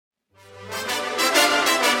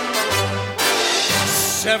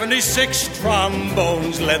76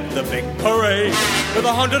 trombones led the big parade, with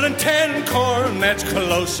 110 cornets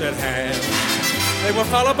close at hand. They were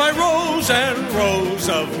followed by rows and rows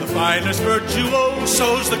of the finest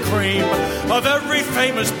virtuosos, the cream of every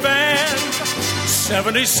famous band.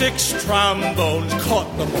 76 trombones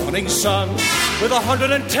caught the morning sun, with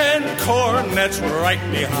 110 cornets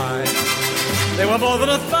right behind. There were more than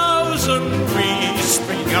 1,000 reeds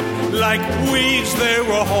springing up like weeds. There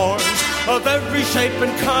were horns of every shape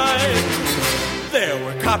and kind. There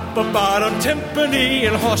were copper-bottom timpani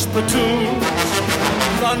and horse platoons,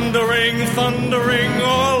 thundering, thundering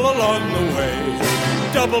all along the way.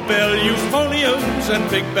 Double bell euphoniums and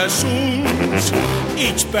big bassoons,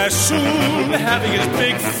 each bassoon having his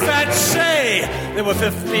big fat say. There were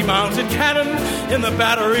 50 mounted cannon in the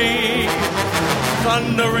battery,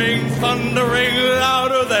 thundering, thundering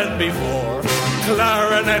louder than before.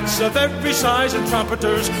 Clarinets of every size and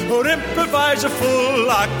trumpeters who'd improvise a full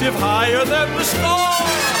octave higher than the score.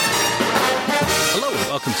 Hello,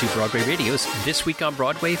 welcome to Broadway Radio's This Week on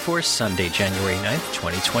Broadway for Sunday, January 9th,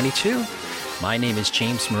 2022. My name is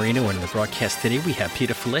James Marino, and in the broadcast today we have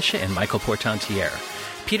Peter Felicia and Michael Portantiere.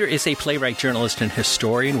 Peter is a playwright, journalist, and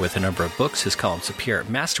historian with a number of books. His columns appear at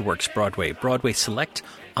Masterworks Broadway, Broadway Select,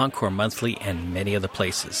 Encore Monthly, and many other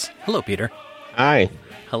places. Hello, Peter. Hi.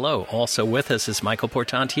 Hello. Also with us is Michael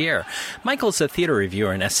Portantiere. Michael's a theater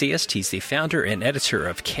reviewer and essayist. He's the founder and editor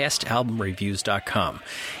of CastAlbumReviews.com.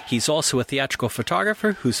 He's also a theatrical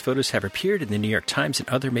photographer whose photos have appeared in the New York Times and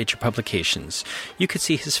other major publications. You can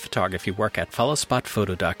see his photography work at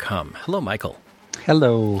followspotphoto.com. Hello, Michael.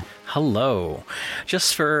 Hello. Hello.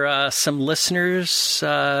 Just for some listeners'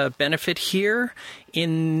 benefit here,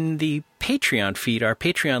 in the Patreon feed, our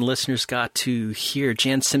Patreon listeners got to hear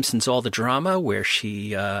Jan Simpson's All the Drama, where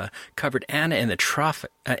she covered Anna in the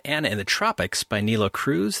Tropics by Nilo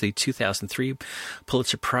Cruz, the 2003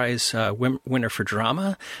 Pulitzer Prize winner for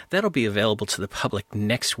drama. That'll be available to the public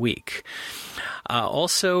next week.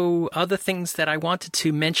 Also, other things that I wanted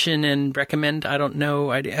to mention and recommend, I don't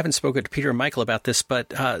know, I haven't spoken to Peter or Michael about this, but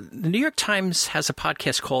the New York Times has a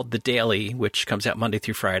podcast called The Daily, which comes out Monday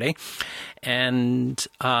through Friday. And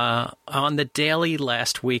on The Daily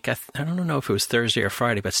last week, I don't know if it was Thursday or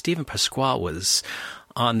Friday, but Stephen Pasquale was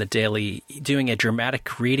on The Daily doing a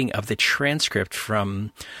dramatic reading of the transcript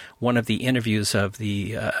from one of the interviews of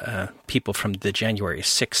the people from the January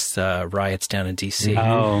 6th riots down in D.C.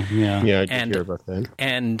 Oh, yeah. Yeah, I did hear about that.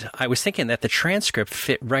 And I was thinking that the transcript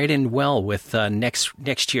fit right in well with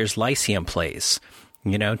next year's Lyceum plays.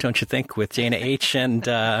 You know, don't you think, with Dana H. and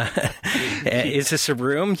Is This a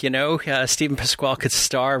Room? You know, Stephen Pasquale could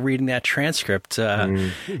star reading that transcript.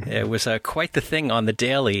 It was quite the thing on The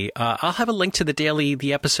Daily. I'll have a link to The Daily,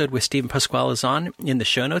 the episode where Stephen Pasquale is on, in the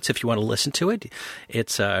show notes if you want to listen to it.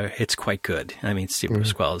 It's quite good. I mean, Stephen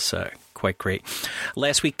Pasquale is quite great.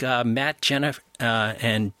 Last week, Matt, Jenna,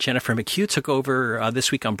 and Jennifer McHugh took over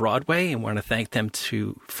This Week on Broadway, and want to thank them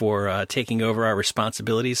for taking over our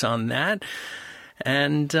responsibilities on that.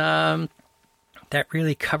 And that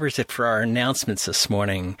really covers it for our announcements this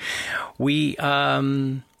morning. We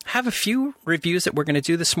have a few reviews that we're going to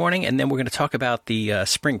do this morning, and then we're going to talk about the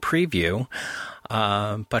spring preview.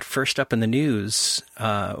 But first up in the news,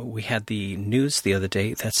 we had the news the other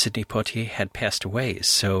day that Sidney Poitier had passed away.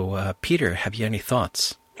 So, Peter, have you any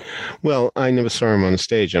thoughts? Well, I never saw him on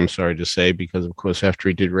stage, I'm sorry to say, because, of course, after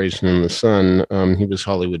he did Raisin in the Sun, he was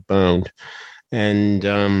Hollywood bound. And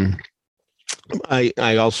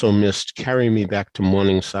I also missed Carry Me Back to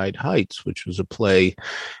Morningside Heights, which was a play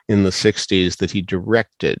in the 60s that he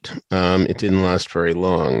directed. It didn't last very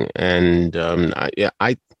long. And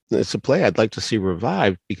it's a play I'd like to see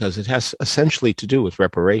revived because it has essentially to do with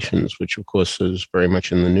reparations, which, of course, is very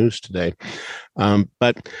much in the news today.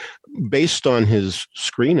 But based on his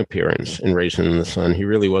screen appearance in Raisin in the Sun, he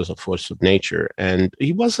really was a force of nature. And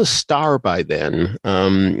he was a star by then.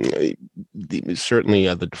 Certainly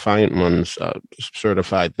the Defiant Ones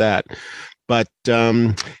certified that. But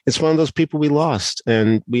it's one of those people we lost,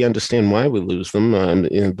 and we understand why we lose them.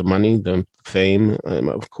 The money, the fame,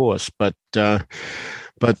 of course. But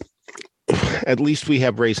at least we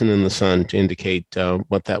have Raisin in the Sun to indicate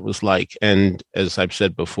what that was like. And as I've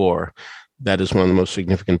said before, that is one of the most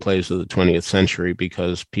significant plays of the 20th century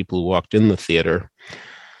because people who walked in the theater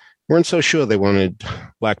weren't so sure they wanted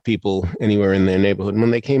Black people anywhere in their neighborhood. And when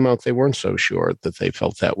they came out, they weren't so sure that they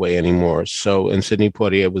felt that way anymore. So, and Sidney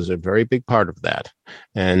Poitier was a very big part of that.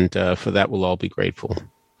 And for that, we'll all be grateful.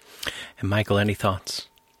 And Michael, any thoughts?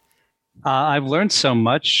 I've learned so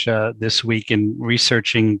much this week in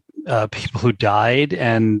researching people who died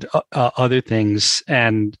and other things.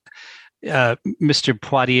 And Mr.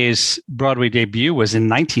 Poitier's Broadway debut was in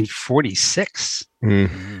 1946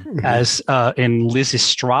 as in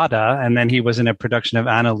Lysistrata, and then he was in a production of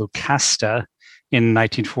Anna Lucasta in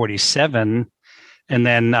 1947, and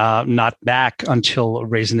then not back until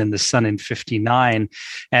Raisin in the Sun in 59.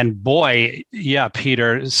 And boy, yeah,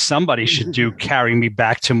 Peter, somebody should do Carry Me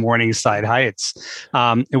Back to Morningside Heights.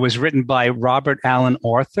 It was written by Robert Allen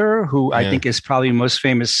Arthur, who I think is probably most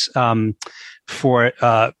famous for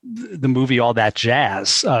the movie All That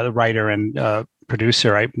Jazz, the writer and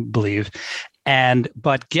producer, I believe.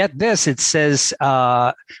 But get this, it says,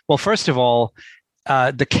 well, first of all,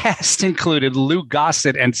 the cast included Lou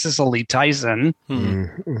Gossett and Cicely Tyson.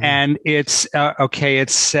 And it's it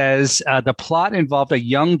says the plot involved a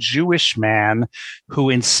young Jewish man who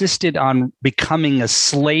insisted on becoming a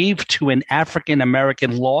slave to an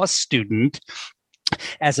African-American law student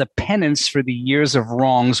as a penance for the years of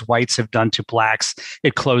wrongs whites have done to blacks.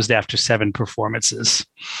 It closed after 7 performances.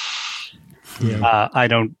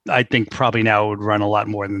 I think probably now it would run a lot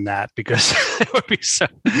more than that, because there would be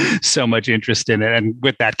so much interest in it. And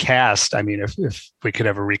with that cast, I mean, if we could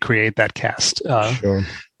ever recreate that cast, Sure.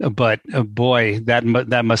 But boy, that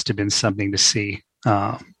must have been something to see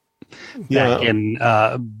back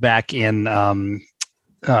in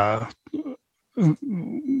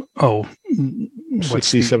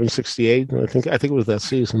 67, 68. I think it was that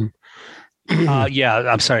season.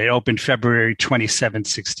 I'm sorry. It opened February 27th,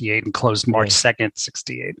 68 and closed March 2nd,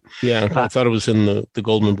 68. Yeah, I thought it was in the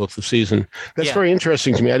Goldman Book of the Season. That's very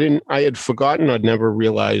interesting to me. I had forgotten. I'd never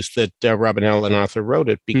realized that Robert Allen Arthur wrote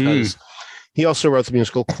it, because he also wrote the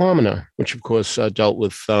musical Clomina, which of course dealt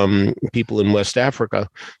with people in West Africa.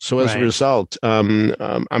 So as a result, I'm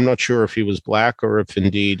not sure if he was black or if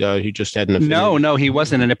indeed he just had an affinity. No, he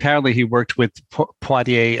wasn't. And apparently he worked with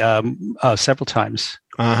Poitier several times.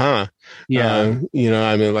 Yeah.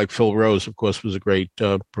 I mean, like Phil Rose, of course, was a great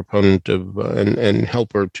proponent of and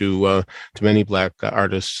helper to many black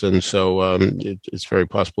artists, and so it's very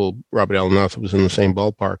possible Robert Allen Arthur was in the same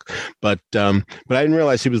ballpark. But I didn't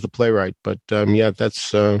realize he was the playwright. But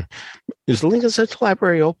that's is the Lincoln Center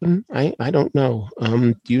Library open? I don't know.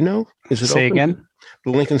 Do you know? Is it Say open? Again?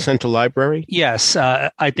 The Lincoln Center Library? Yes,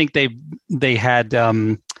 I think they had.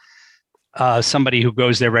 Somebody who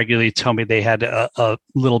goes there regularly told me they had a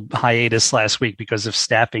little hiatus last week because of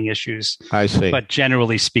staffing issues. I see. But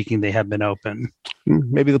generally speaking, they have been open.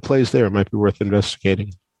 Maybe the play's there. It might be worth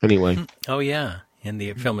investigating. Anyway. Oh, yeah. In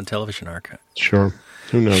the Film and Television Archive. Sure.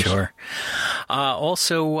 Who knows? Sure.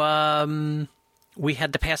 Also, we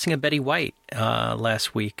had the passing of Betty White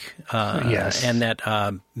last week. Yes. And that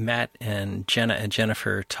Matt and Jenna and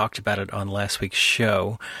Jennifer talked about it on last week's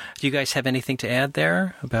show. Do you guys have anything to add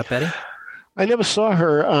there about Betty? I never saw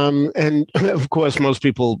her, and of course, most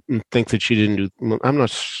people think that she didn't do. I'm not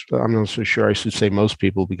so sure. I should say most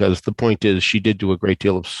people, because the point is she did do a great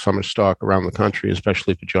deal of summer stock around the country,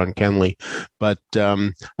 especially for John Kenley. But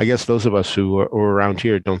I guess those of us who are around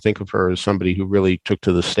here don't think of her as somebody who really took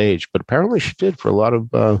to the stage. But apparently, she did for a lot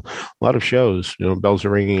of shows. Bells are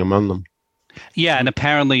ringing among them. Yeah, and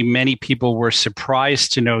apparently, many people were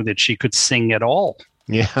surprised to know that she could sing at all.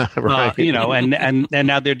 Yeah, right. And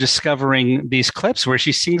now they're discovering these clips where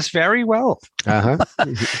she sings very well.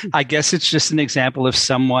 I guess it's just an example of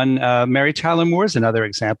someone. Mary Tyler Moore is another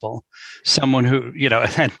example. Someone who,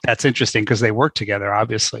 and that's interesting because they work together,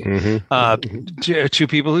 obviously. Two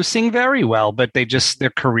people who sing very well, but their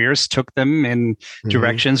careers took them in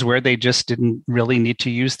directions where they just didn't really need to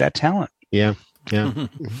use that talent. Yeah.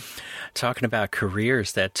 Talking about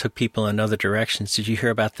careers that took people in other directions, did you hear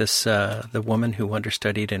about this, the woman who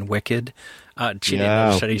understudied in Wicked? She didn't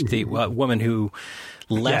understudy, the woman who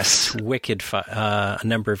left Wicked a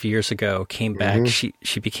number of years ago, came back.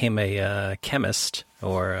 She became a chemist,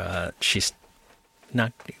 or she's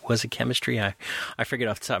not, was it chemistry? I forget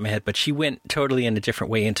off the top of my head, but she went totally in a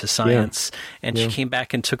different way into science, and she came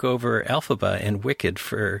back and took over Elphaba in Wicked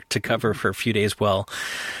to cover for a few days while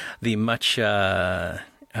the much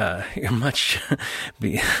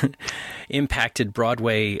impacted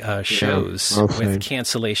Broadway shows with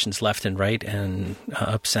cancellations left and right and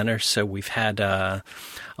up center. So we've had a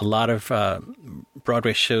lot of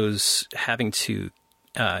Broadway shows having to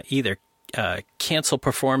either cancel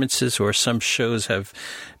performances, or some shows have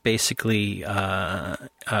basically,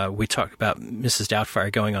 we talked about Mrs. Doubtfire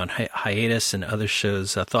going on hiatus, and other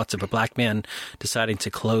shows, Thoughts of a Black Man, deciding to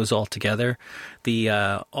close altogether. The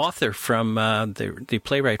author from, the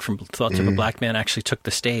playwright from Thoughts of a Black Man actually took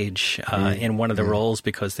the stage in one of the roles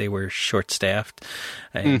because they were short-staffed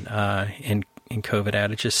in COVID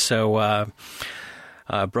outages. So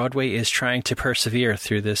Broadway is trying to persevere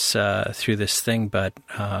through this thing, but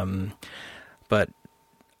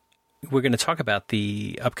we're going to talk about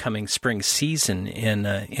the upcoming spring season in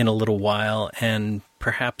a little while, and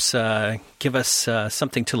perhaps give us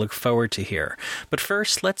something to look forward to here. But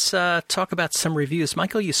first, let's talk about some reviews.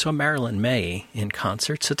 Michael, you saw Marilyn May in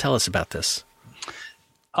concert, so tell us about this.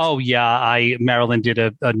 Oh, yeah. Marilyn did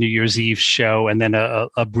a New Year's Eve show and then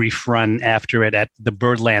a brief run after it at the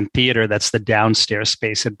Birdland Theater. That's the downstairs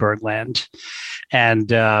space at Birdland. And,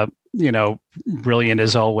 brilliant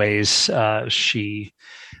as always. She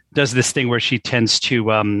does this thing where she tends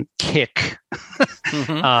to kick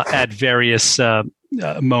at various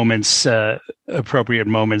moments, appropriate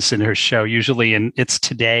moments in her show. Usually It's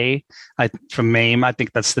Today from MAME. I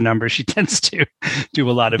think that's the number she tends to do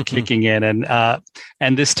a lot of kicking in.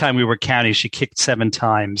 And this time we were counting, she kicked 7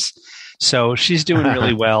 times. So she's doing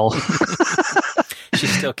really well.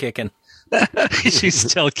 She's still kicking. She's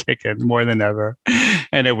still kicking more than ever,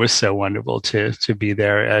 and it was so wonderful to be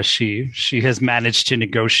there. She has managed to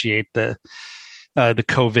negotiate the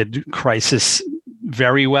COVID crisis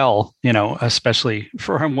very well, especially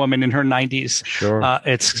for a woman in her 90s. Sure,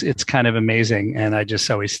 it's kind of amazing, and I just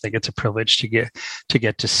always think it's a privilege to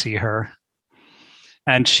get to see her.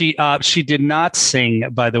 And she did not sing,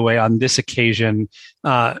 by the way, on this occasion.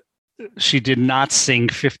 She did not sing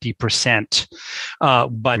 50%,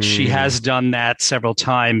 but she has done that several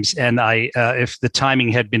times. And if the timing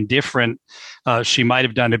had been different, she might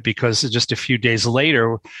have done it, because just a few days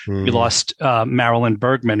later, we lost Marilyn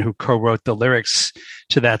Bergman, who co-wrote the lyrics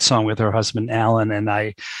to that song with her husband Alan.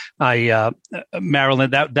 And Marilyn,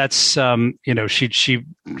 that's she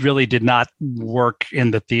really did not work in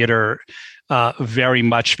the theater very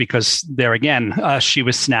much, because there again, she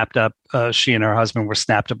was snapped up. She and her husband were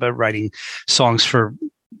snapped up at writing songs for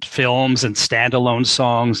films and standalone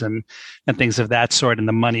songs and things of that sort. And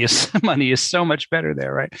the money is so much better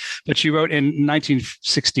there, right? But she wrote in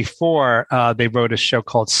 1964. They wrote a show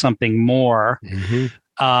called Something More.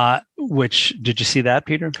 Which, did you see that,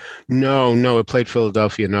 Peter? No, it played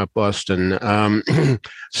Philadelphia, not Boston.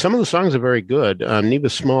 Some of the songs are very good. Neva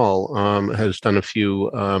Small has done a few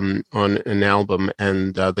on an album,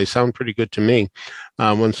 and they sound pretty good to me.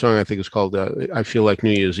 One song I think is called I Feel Like New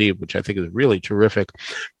Year's Eve, which I think is really terrific.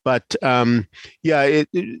 But it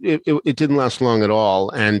didn't last long at all,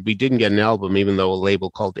 and we didn't get an album, even though a label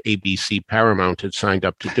called ABC Paramount had signed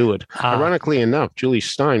up to do it. Ironically enough, Julie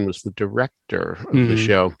Stein was the director of the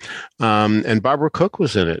show. And Barbara Cook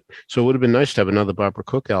was in it. So it would have been nice to have another Barbara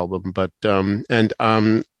Cook album. But,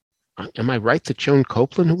 am I right that Joan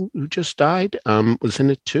Copeland, who just died, was in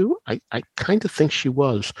it too? I kind of think she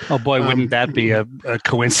was. Oh boy, wouldn't that be a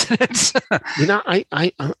coincidence? I'm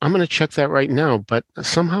going to check that right now, but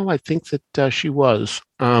somehow I think that she was.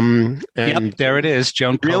 And yep, there it is,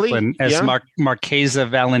 Joan Copeland as Marchesa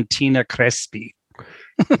Valentina Crespi.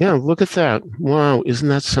 Yeah, look at that. Wow, isn't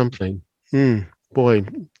that something? Boy,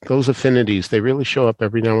 those affinities, they really show up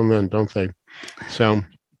every now and then, don't they? So,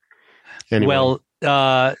 anyway. Well,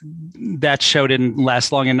 that show didn't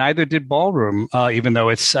last long, and neither did Ballroom, even though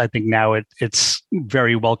I think now it's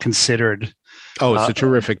very well considered. Oh, it's a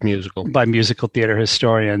terrific musical. By musical theater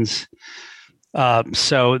historians.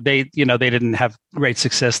 So they didn't have great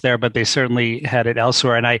success there, but they certainly had it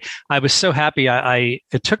elsewhere. And I was so happy.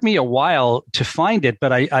 It took me a while to find it,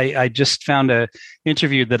 but I just found a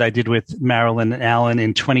interview that I did with Marilyn and Alan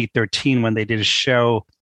in 2013 when they did a show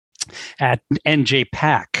at NJ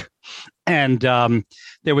PAC. And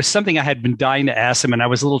there was something I had been dying to ask him, and I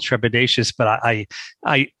was a little trepidatious, but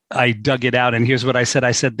I dug it out. And here's what I said.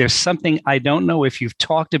 I said, there's something I don't know if you've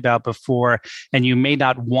talked about before, and you may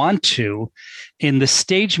not want to. In the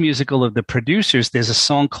stage musical of The Producers, there's a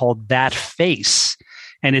song called That Face.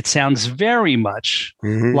 And it sounds very much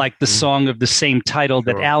like the song of the same title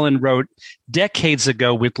that Alan wrote decades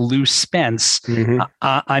ago with Lou Spence.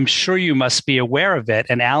 I'm sure you must be aware of it.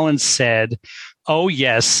 And Alan said, oh,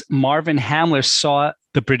 yes, Marvin Hamler saw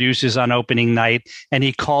The Producers on opening night, and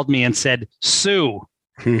he called me and said, Sue.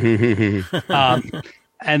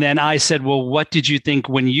 And then I said, well, what did you think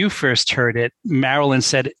when you first heard it? Marilyn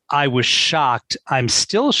said, I was shocked. I'm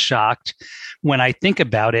still shocked when I think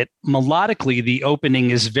about it. Melodically, the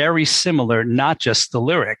opening is very similar, not just the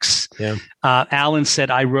lyrics. Yeah. Alan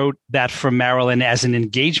said, I wrote that for Marilyn as an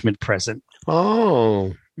engagement present.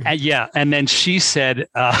 Oh. Yeah. And then she said,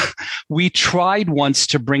 we tried once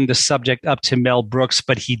to bring the subject up to Mel Brooks,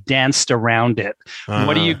 but he danced around it.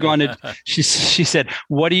 What are you going to, she said,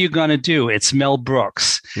 what are you going to do? It's Mel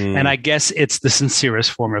Brooks. And I guess it's the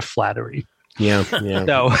sincerest form of flattery. Yeah.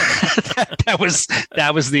 So that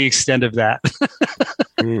was the extent of that.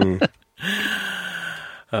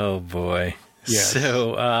 Oh boy. Yes.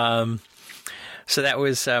 So that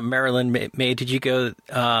was Marilyn May. Did you go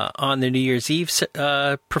on the New Year's Eve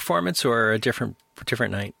performance or a different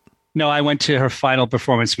night? No, I went to her final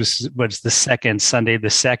performance, was the second, Sunday the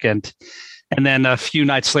 2nd. And then a few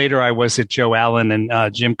nights later, I was at Joe Allen,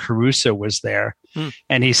 and Jim Caruso was there.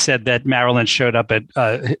 And he said that Marilyn showed up at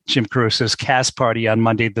Jim Caruso's cast party on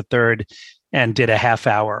Monday the 3rd and did a half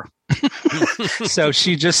hour. So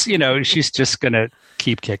she just, she's just going to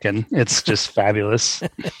keep kicking. It's just fabulous.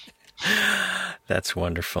 That's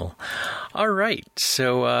wonderful. All right.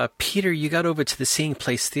 So, Peter, you got over to the Seeing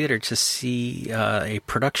Place Theater to see a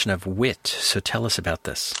production of Wit. So tell us about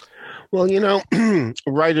this. Well,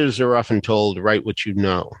 writers are often told, write what you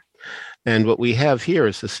know. And what we have here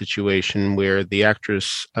is a situation where the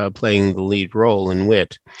actress playing the lead role in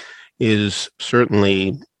Wit is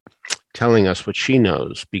certainly telling us what she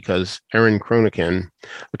knows, because Erin Kroniken,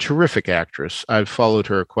 a terrific actress, I've followed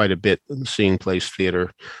her quite a bit in the Seeing Place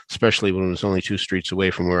Theater, especially when it was only 2 streets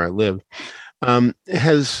away from where I live,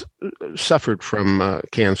 has suffered from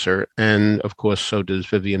cancer. And of course, so does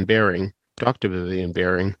Vivian Baring, Dr. Vivian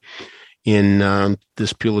Baring, in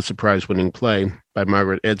this Pulitzer Prize winning play by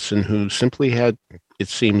Margaret Edson, who simply had, it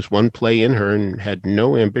seems, one play in her and had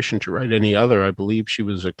no ambition to write any other. I believe she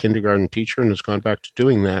was a kindergarten teacher and has gone back to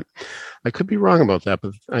doing that. I could be wrong about that,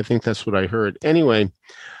 but I think that's what I heard. Anyway,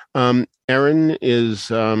 Erin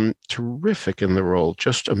is terrific in the role,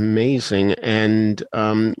 just amazing. And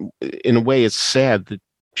in a way, it's sad that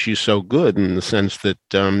she's so good, in the sense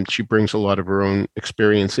that she brings a lot of her own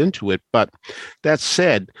experience into it. But that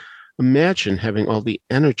said, imagine having all the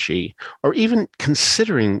energy, or even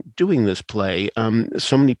considering doing this play.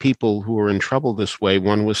 So many people who are in trouble this way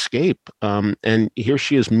want to escape. And here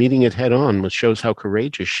she is meeting it head on, which shows how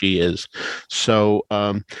courageous she is. So,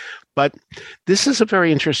 but this is a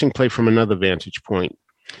very interesting play from another vantage point.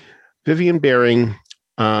 Vivian Baring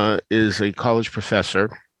is a college professor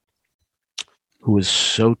who is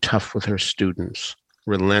so tough with her students,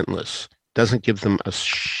 relentless, doesn't give them a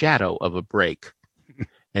shadow of a break.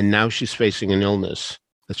 And now she's facing an illness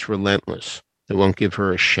that's relentless, that won't give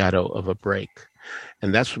her a shadow of a break.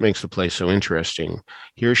 And that's what makes the play so interesting.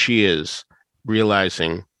 Here she is,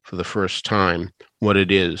 realizing for the first time what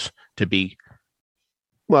it is to be,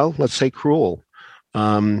 well, let's say cruel.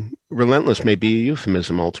 Relentless may be a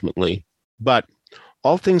euphemism ultimately, but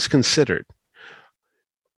all things considered,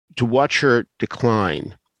 to watch her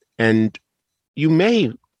decline, and you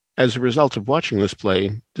may, as a result of watching this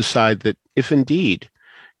play, decide that if indeed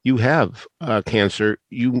you have cancer,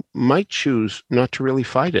 you might choose not to really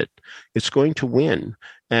fight it. It's going to win.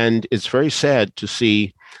 And it's very sad to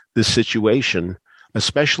see this situation,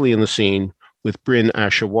 especially in the scene with Bryn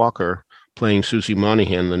Asher Walker playing Susie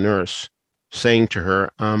Monahan, the nurse, saying to her,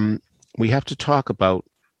 we have to talk about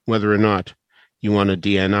whether or not you want a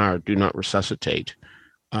DNR, do not resuscitate.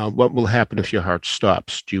 What will happen if your heart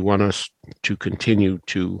stops? Do you want us to continue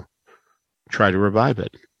to try to revive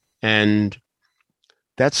it? And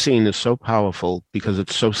that scene is so powerful because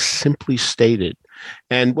it's so simply stated.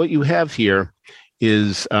 And what you have here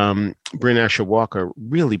is Bryn Asher Walker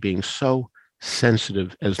really being so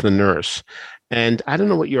sensitive as the nurse. And I don't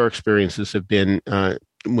know what your experiences have been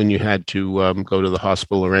when you had to go to the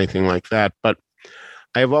hospital or anything like that, but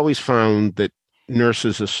I have always found that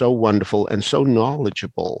nurses are so wonderful and so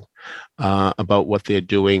knowledgeable about what they're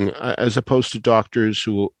doing, as opposed to doctors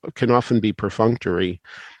who can often be perfunctory.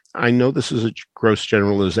 I know this is a gross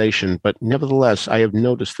generalization, but nevertheless, I have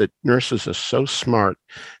noticed that nurses are so smart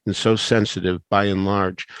and so sensitive by and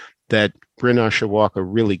large that Bryn Asher Walker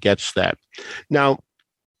really gets that. Now,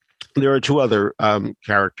 there are 2 other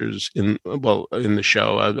characters in the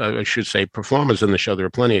show. I should say performers in the show. There are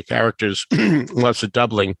plenty of characters, lots of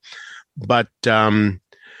doubling, but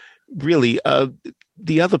really,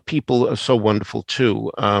 the other people are so wonderful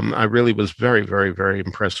too. I really was very, very, very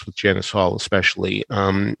impressed with Janice Hall, especially,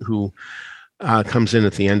 who comes in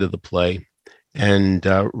at the end of the play and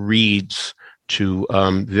reads to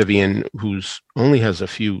Vivian, who's only has a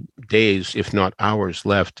few days, if not hours,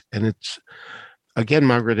 left. And it's, again,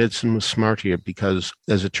 Margaret Edson was smart here because,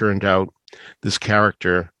 as it turned out, this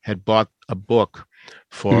character had bought a book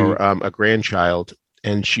for a grandchild,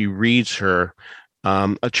 and she reads her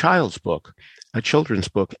a child's book, a children's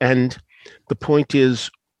book. And the point is,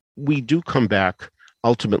 we do come back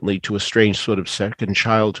ultimately to a strange sort of second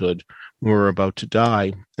childhood when we're about to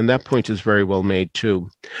die. And that point is very well made too.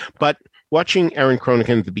 But watching Erin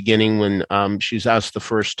Kroniken at the beginning, when she's asked the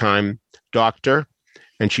first time, doctor,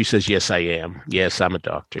 and she says, yes, I am. Yes, I'm a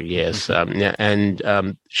doctor. Yes.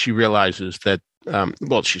 And she realizes that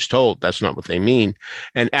well, she's told that's not what they mean.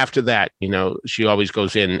 And after that, she always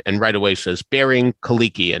goes in and right away says, Bering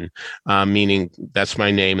Kalikian, meaning that's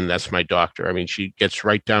my name and that's my doctor. I mean, she gets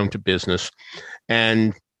right down to business.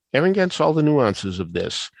 And Erin gets all the nuances of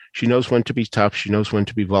this. She knows when to be tough. She knows when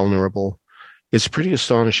to be vulnerable. It's pretty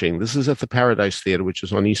astonishing. This is at the Paradise Theater, which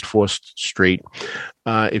is on East 4th Street.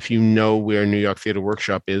 If you know where New York Theater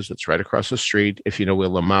Workshop is, it's right across the street. If you know where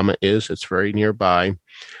La Mama is, it's very nearby.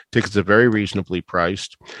 Tickets are very reasonably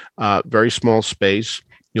priced. Very small space.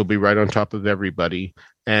 You'll be right on top of everybody.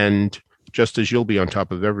 And just as you'll be on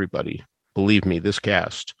top of everybody, believe me, this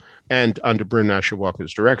cast, and under Bryn Asher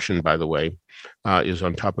Walker's direction, by the way, is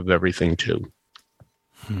on top of everything too.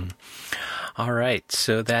 All right.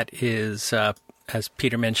 So that is, as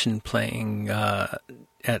Peter mentioned, playing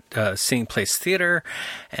at Singing Place Theater,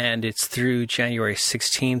 and it's through January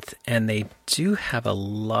 16th, and they do have a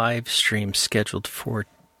live stream scheduled for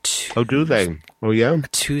Oh, do they? Oh, yeah?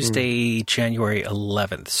 Tuesday, January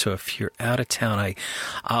 11th. So if you're out of town,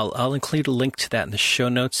 I'll include a link to that in the show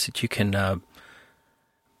notes that you can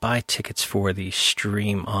buy tickets for the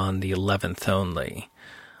stream on the 11th only.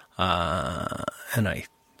 And I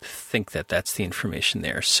think that's the information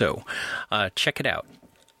there. So check it out.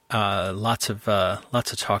 Lots of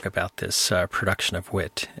talk about this production of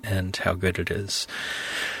Wit and how good it is.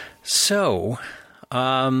 So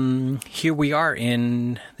here we are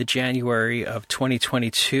in the January of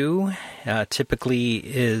 2022. Typically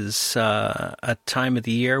is a time of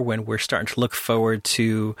the year when we're starting to look forward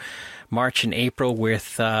to March and April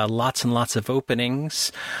with lots and lots of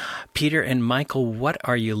openings. Peter and Michael, what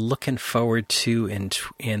are you looking forward to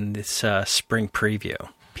in this spring preview?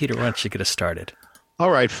 Peter, why don't you get us started?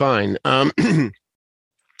 All right, fine.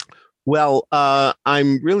 Well,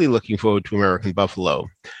 I'm really looking forward to American Buffalo.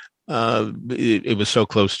 It was so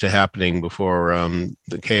close to happening before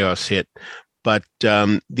the chaos hit. But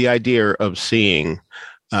the idea of seeing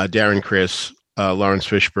Darren Criss, Lawrence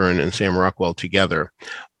Fishburne, and Sam Rockwell together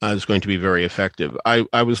is going to be very effective.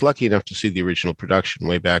 I was lucky enough to see the original production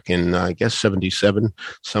way back in, I guess, 77,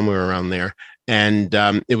 somewhere around there. And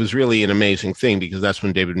it was really an amazing thing because that's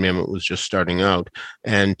when David Mamet was just starting out.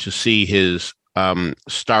 And to see his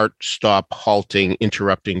start, stop, halting,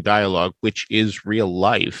 interrupting dialogue, which is real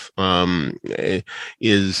life,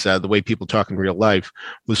 is the way people talk in real life,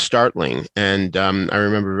 was startling. And I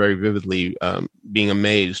remember very vividly being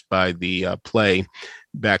amazed by the play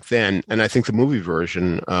back then. And I think the movie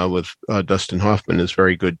version with Dustin Hoffman is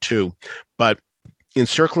very good too. But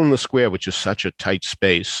Encircling the Square, which is such a tight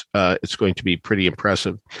space, it's going to be pretty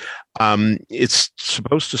impressive. It's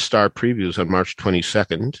supposed to start previews on March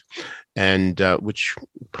 22nd, and which,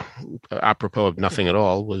 apropos of nothing at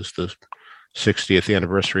all, was the 60th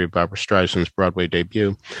anniversary of Barbra Streisand's Broadway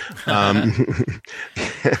debut. And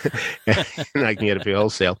I can get it for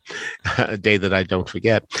wholesale, a day that I don't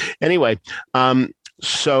forget. Anyway,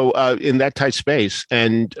 so in that tight space,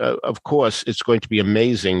 and of course, it's going to be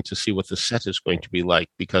amazing to see what the set is going to be like,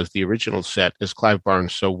 because the original set, as Clive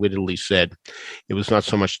Barnes so wittily said, it was not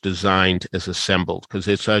so much designed as assembled, because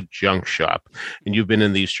it's a junk shop. And you've been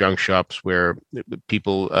in these junk shops where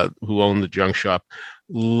people who own the junk shop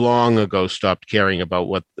long ago stopped caring about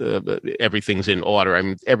what everything's in order. I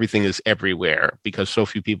mean, everything is everywhere because so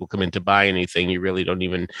few people come in to buy anything. You really don't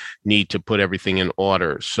even need to put everything in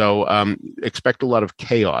order. So expect a lot of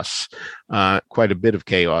chaos, quite a bit of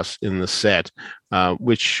chaos in the set,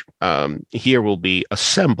 which here will be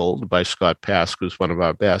assembled by Scott Pask, who's one of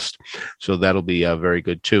our best. So that'll be very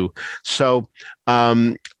good too. So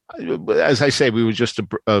as I say, we were just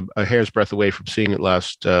a hair's breadth away from seeing it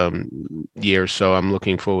last year, so I'm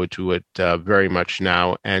looking forward to it very much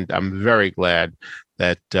now, and I'm very glad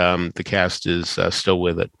that the cast is still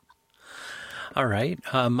with it. All right.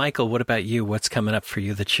 Michael, what about you? What's coming up for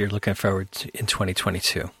you that you're looking forward to in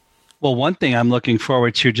 2022? Well, one thing I'm looking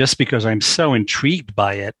forward to, just because I'm so intrigued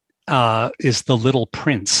by it, is The Little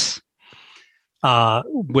Prince.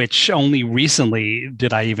 Which only recently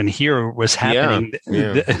did I even hear was happening.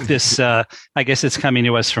 Yeah. This, I guess it's coming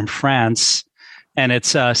to us from France, and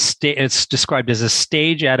it's described as a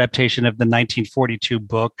stage adaptation of the 1942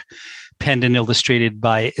 book, penned and illustrated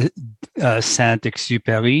by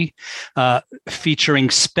Saint-Exupéry, featuring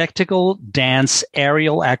spectacle, dance,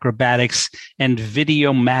 aerial acrobatics, and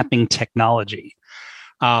video mapping technology.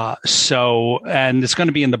 And it's going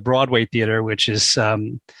to be in the Broadway theater, which is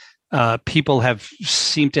people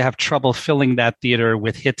seem to have trouble filling that theater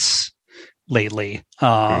with hits, lately.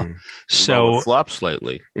 So flops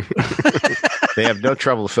lately. They have no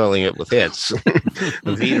trouble filling it with hits.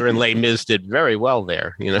 Vita and Les Mis did very well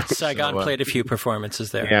there. Saigon played a few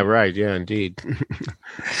performances there. Yeah, right. Yeah, indeed.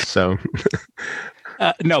 So,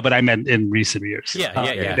 no, but I meant in recent years.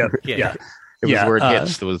 Yeah. It was where it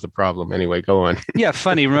hits that was the problem. Anyway, go on. Yeah,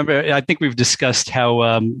 funny. Remember, I think we've discussed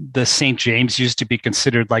how the St. James used to be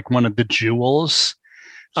considered like one of the jewels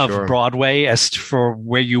of Broadway as for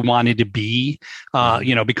where you wanted to be,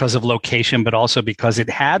 because of location, but also because it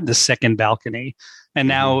had the second balcony. And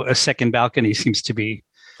now a second balcony seems to be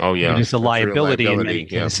just a liability in many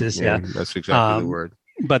cases. Yeah, that's exactly the word.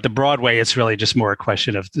 But the Broadway, it's really just more a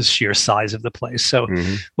question of the sheer size of the place. So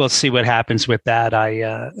we'll see what happens with that.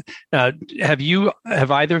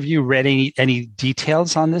 Have either of you read any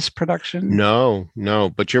details on this production? No.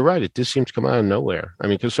 But you're right. It just seems to come out of nowhere. I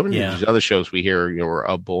mean, because so many of these other shows we hear, are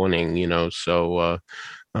upborning, So,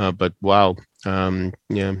 but wow, no,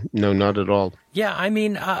 not at all. Yeah, I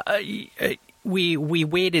mean, we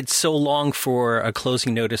waited so long for a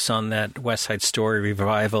closing notice on that West Side Story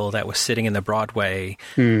revival that was sitting in the Broadway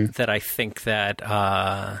that I think that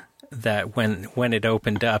that when it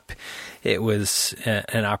opened up, it was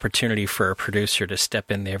an opportunity for a producer to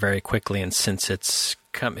step in there very quickly. And since it's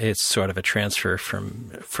sort of a transfer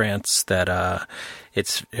from France, that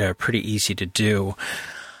it's pretty easy to do.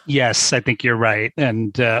 Yes, I think you're right.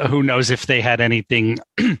 And who knows if they had anything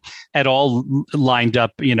at all lined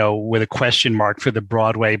up, with a question mark for the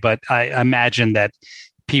Broadway. But I imagine that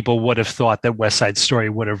people would have thought that West Side Story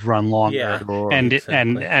would have run longer. Yeah,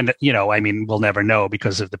 and I mean, we'll never know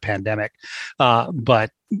because of the pandemic. But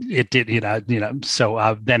it did,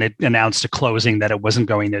 so then it announced a closing that it wasn't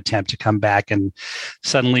going to attempt to come back. And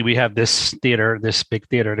suddenly we have this big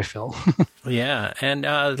theater to fill. Yeah. And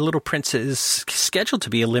The Little Prince is scheduled to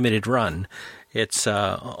be a limited run. It's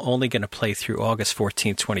only going to play through August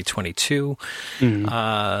 14th, 2022.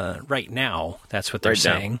 Right now, that's what they're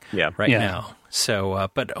saying. Now. So,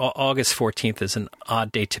 but August 14th is an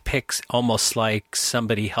odd date to pick, almost like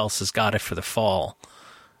somebody else has got it for the fall,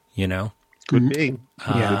 Could be.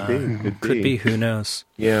 Could be. Who knows?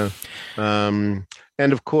 Yeah.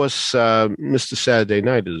 And of course, Mr. Saturday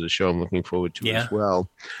Night is a show I'm looking forward to as well.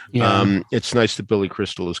 Yeah. It's nice that Billy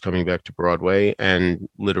Crystal is coming back to Broadway and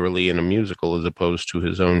literally in a musical as opposed to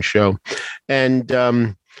his own show.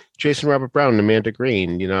 And Jason Robert Brown and Amanda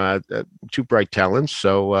Green, two bright talents.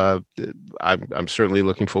 So I'm certainly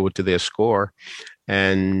looking forward to their score.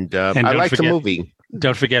 And I like the movie.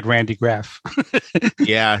 Don't forget Randy Graff.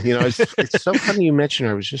 Yeah, it's so funny you mentioned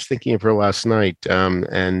her. I was just thinking of her last night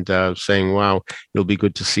and saying, wow, it'll be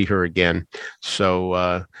good to see her again.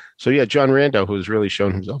 So yeah, John Rando, who has really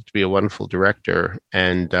shown himself to be a wonderful director,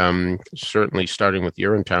 and certainly starting with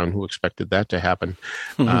Urinetown, who expected that to happen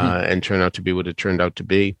and turn out to be what it turned out to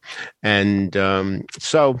be. And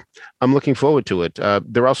so I'm looking forward to it.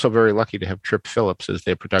 They're also very lucky to have Trip Phillips as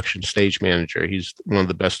their production stage manager. He's one of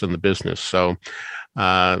the best in the business. So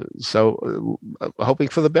hoping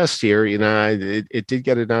for the best here. It did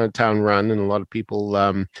get an out-of-town run, and a lot of people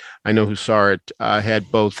I know who saw it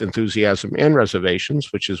had both enthusiasm and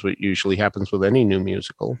reservations, which is what usually happens with any new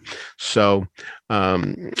musical. So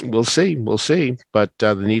we'll see. But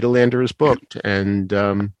the Nederlander is booked, and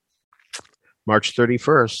March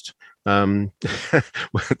 31st.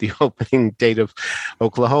 With the opening date of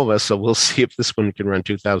Oklahoma, so we'll see if this one can run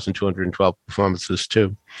 2,212 performances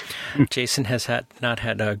too. Jason has not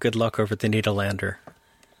had good luck over the Nederlander.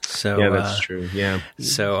 So yeah, that's true. Yeah.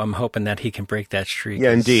 So I'm hoping that he can break that streak.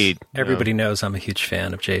 Yeah, indeed. Everybody knows I'm a huge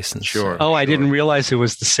fan of Jason. Sure. Oh, I didn't realize it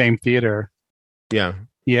was the same theater. Yeah.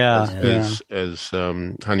 Yeah, as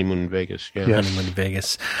Honeymoon in Vegas. Yeah, Honeymoon in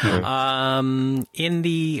Vegas. Yeah. On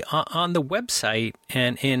the website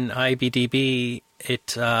and in IMDb,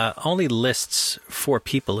 it only lists 4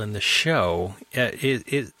 people in the show.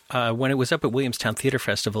 When it was up at Williamstown Theater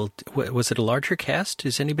Festival, was it a larger cast?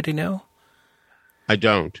 Does anybody know? I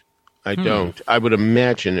don't. I would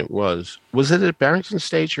imagine it was. Was it at Barrington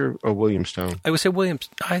Stage or Williamstown? I was at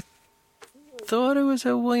I thought it was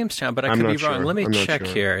at Williamstown, but I could be wrong. Sure. Let me check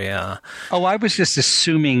here. Yeah. Oh, I was just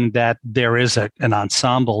assuming that there is an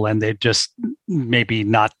ensemble and they're just maybe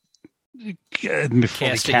not fully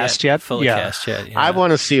cast yet. Cast yet. Yeah. I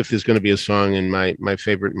want to see if there's going to be a song in my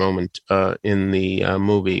favorite moment in the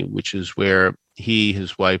movie, which is where he,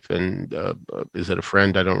 his wife, and is it a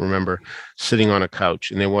friend? I don't remember, sitting on a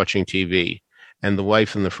couch and they're watching TV. And the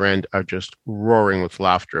wife and the friend are just roaring with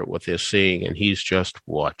laughter at what they're seeing, and he's just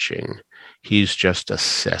watching. He's just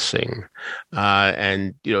assessing.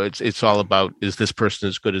 And, it's all about, is this person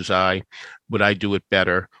as good as I? Would I do it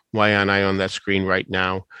better? Why aren't I on that screen right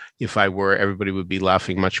now? If I were, everybody would be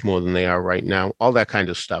laughing much more than they are right now. All that kind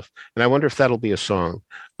of stuff. And I wonder if that'll be a song.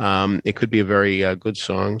 It could be a very good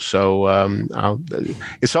song. So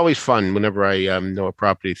it's always fun whenever I know a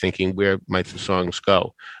property, thinking where might the songs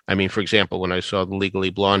go. I mean, for example, when I saw the Legally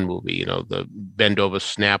Blonde movie, the Bend Over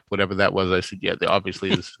Snap, whatever that was, I said, yeah, obviously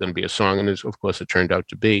this is going to be a song, and of course it turned out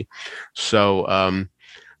to be. So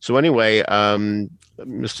anyway,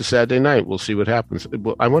 Mr. Saturday Night, we'll see what happens.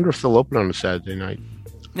 I wonder if they'll open on a Saturday night.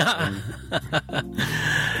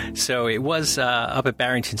 So it was up at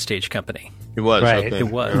Barrington Stage Company. It was. Right. Okay. It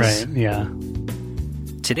was. Right, yeah.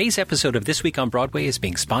 Today's episode of This Week on Broadway is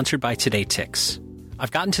being sponsored by Today Tix.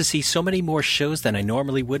 I've gotten to see so many more shows than I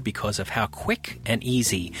normally would because of how quick and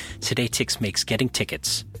easy Today Tix makes getting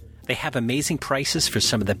tickets. They have amazing prices for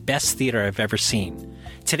some of the best theater I've ever seen.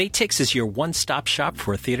 Today Tix is your one-stop shop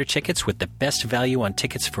for theater tickets with the best value on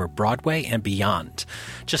tickets for Broadway and beyond.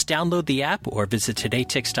 Just download the app or visit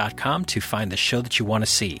todaytix.com to find the show that you want to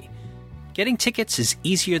see. Getting tickets is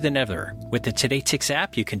easier than ever. With the Today Tix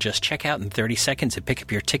app, you can just check out in 30 seconds and pick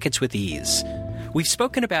up your tickets with ease. We've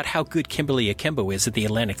spoken about how good Kimberly Akimbo is at the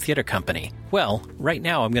Atlantic Theater Company. Well, right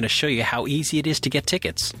now I'm going to show you how easy it is to get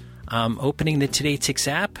tickets. I'm opening the Today Tix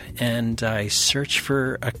app, and I search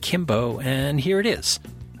for Akimbo, and here it is.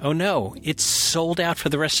 Oh no, it's sold out for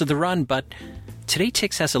the rest of the run, but Today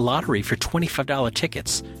Tix has a lottery for $25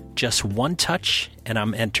 tickets. Just one touch, and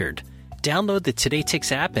I'm entered. Download the Today Tix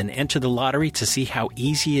app and enter the lottery to see how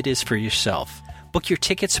easy it is for yourself. Book your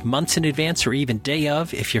tickets months in advance or even day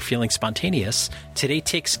of if you're feeling spontaneous. Today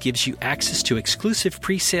Tix gives you access to exclusive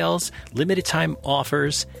pre-sales, limited time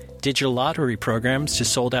offers, digital lottery programs to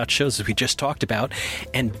sold-out shows as we just talked about,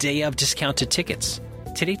 and day-of discounted tickets.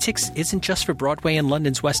 Today Tix isn't just for Broadway and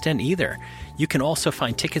London's West End either. You can also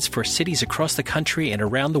find tickets for cities across the country and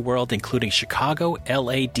around the world, including Chicago,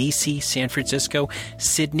 LA, DC, San Francisco,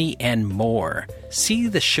 Sydney, and more. See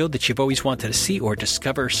the show that you've always wanted to see or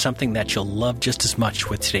discover something that you'll love just as much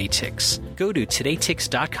with Today Tix. Go to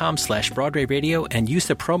todaytix.com/Broadway Radio and use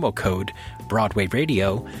the promo code Broadway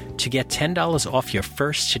Radio to get $10 off your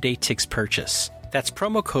first Today Tix purchase. That's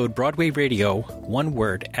promo code Broadway Radio, one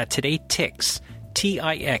word, at todaytix.com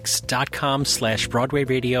tix.com/Broadway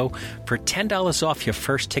Radio for $10 off your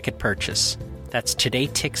first ticket purchase. That's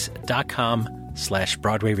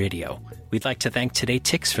todaytix.com/Broadway Radio. We'd like to thank Today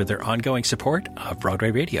Tix for their ongoing support of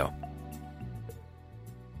Broadway Radio.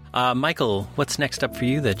 Michael, what's next up for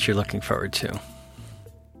you that you're looking forward to?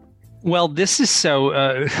 Well, this is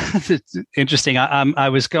so interesting. I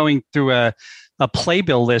was going through a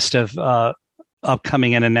playbill list of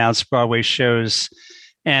upcoming and announced Broadway shows.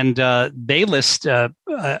 And they list, I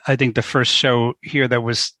think, the first show here that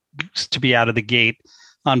was to be out of the gate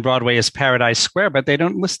on Broadway is Paradise Square, but they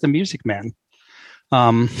don't list The Music Man.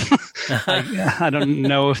 I don't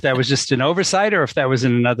know if that was just an oversight or if that was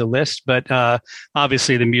in another list, but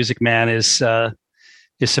obviously The Music Man is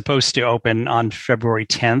supposed to open on February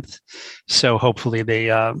 10th. So hopefully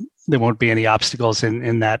there won't be any obstacles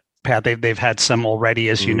in that path. They've had some already,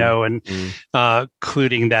 as you know, and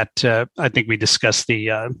including that. I think we discussed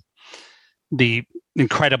the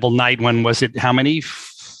Incredible Night one. Was it how many?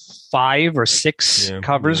 5 or 6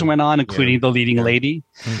 covers went on, including The Leading Lady.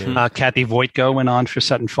 Kathy Voitko went on for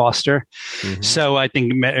Sutton Foster. So I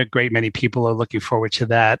think a great many people are looking forward to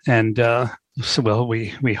that, and so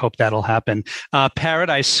we hope that'll happen.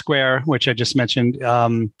 Paradise Square, which I just mentioned,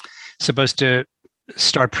 supposed to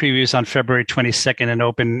start previews on February 22nd and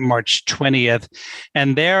open March 20th.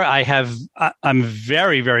 And there I'm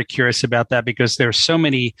very, very curious about that because there are so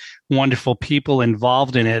many wonderful people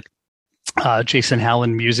involved in it. Jason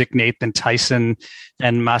Howland music, Nathan Tyson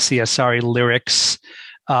and Masi Asari lyrics.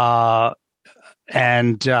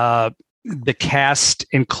 And the cast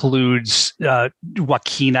includes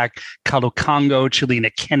Joaquina Kalukango,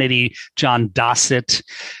 Chelina Kennedy, John Dossett,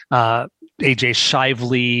 AJ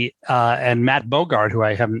Shively, and Matt Bogart, who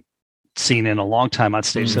I haven't seen in a long time on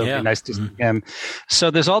stage. So it'd be nice to see him.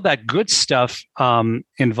 So there's all that good stuff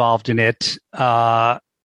involved in it.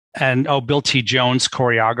 And Bill T. Jones,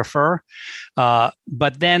 choreographer.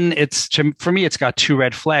 But then for me, it's got 2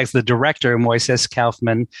 red flags. The director, Moises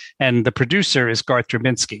Kaufman, and the producer is Garth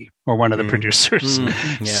Drabinsky, or one of the producers.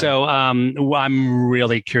 So I'm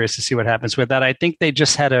really curious to see what happens with that. I think they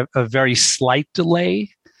just had a very slight delay.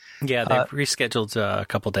 Yeah, they've rescheduled a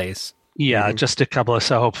couple days. Yeah, just a couple.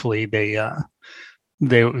 So hopefully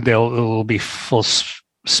they'll be full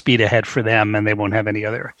speed ahead for them, and they won't have any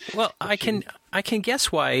other. Well, I can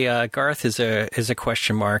guess why Garth is a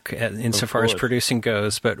question mark insofar as producing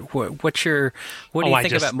goes. But what do you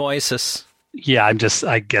think about Moises? Yeah, I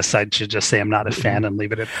guess I should just say I'm not a fan and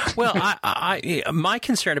leave it at. Well, my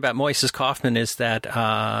concern about Moises Kaufman is that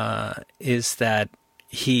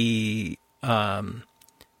he.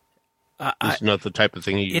 It's not the type of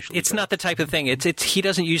thing he usually It's does. not the type of thing. It's he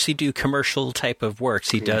doesn't usually do commercial type of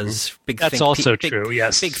works. He does big. That's also true.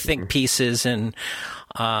 Yes, big think pieces, and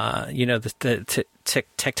the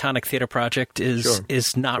Tectonic Theater Project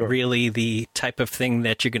is not really the type of thing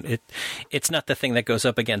that you're gonna. It's not the thing that goes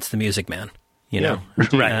up against The Music Man. You know,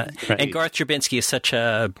 right. And Garth Drabinsky is such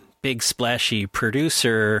a big splashy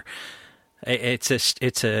producer. It's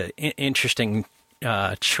a interesting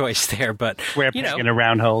choice there, but square peg in a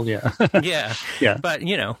round hole. Yeah, yeah. But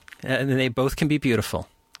they both can be beautiful.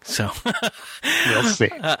 So we'll see.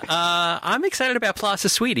 I'm excited about Plaza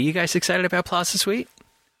Suite. Are you guys excited about Plaza Suite?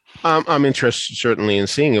 I'm interested certainly in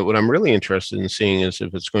seeing it. What I'm really interested in seeing is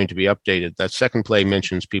if it's going to be updated. That second play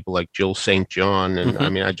mentions people like Jill St. John, and I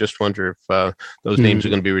mean, I just wonder if those names are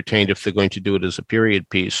going to be retained if they're going to do it as a period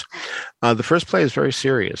piece. The first play is very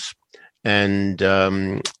serious. And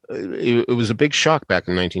it was a big shock back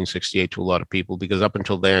in 1968 to a lot of people, because up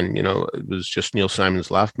until then, it was just Neil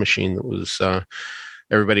Simon's Laugh Machine that was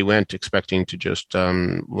everybody went expecting to just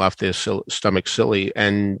laugh their stomach silly.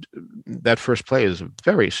 And that first play is a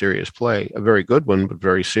very serious play, a very good one, but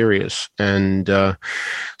very serious. And but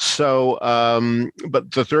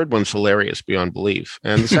the third one's hilarious beyond belief.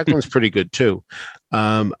 And the second one's pretty good too.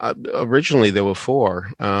 Originally there were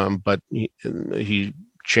four, but he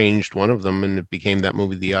changed one of them and it became that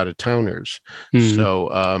movie, The Out-of-Towners.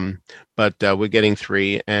 So, but we're getting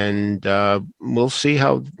three, and we'll see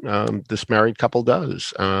how this married couple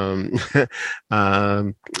does. It'll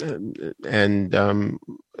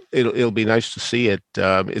be nice to see it.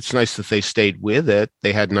 It's nice that they stayed with it.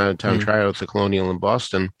 They had an out-of-town tryout at the Colonial in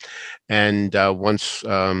Boston, and once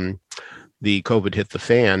the COVID hit the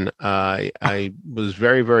fan, I was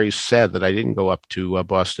very, very sad that I didn't go up to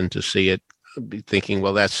Boston to see it, thinking,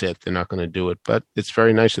 well, that's it. They're not going to do it. But it's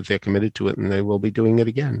very nice that they're committed to it, and they will be doing it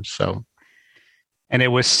again. So, and it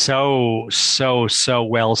was so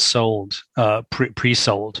well sold,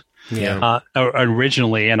 pre-sold. Yeah.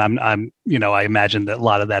 Originally, and I'm I imagine that a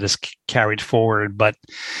lot of that is carried forward, but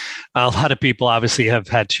a lot of people obviously have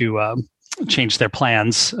had to change their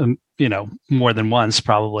plans, more than once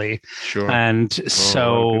probably. Sure. And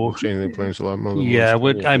so changing their plans a lot more than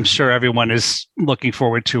once. I'm sure everyone is looking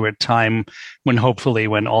forward to a time when hopefully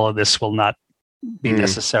when all of this will not be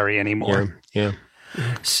necessary anymore. Yeah.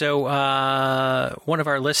 So one of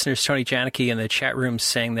our listeners, Tony Janicki, in the chat room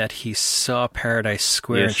saying that he saw Paradise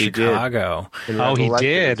Square in Chicago. He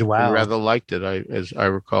did. Wow. He rather liked it, as I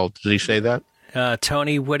recall. Did he say that?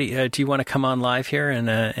 Tony, what do you want to come on live here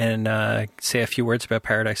and say a few words about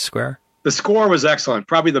Paradise Square? The score was excellent.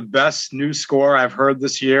 Probably the best new score I've heard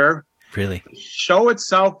this year. Really? The show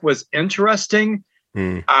itself was interesting,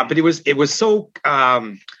 but it was so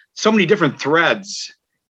many different threads.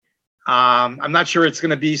 I'm not sure it's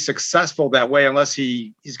going to be successful that way unless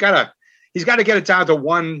he's got to get it down to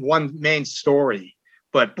one main story.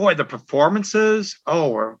 But boy, the performances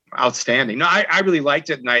were outstanding. No, I really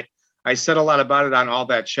liked it, and I said a lot about it on All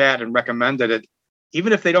That Chat and recommended it.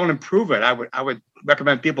 Even if they don't improve it, I would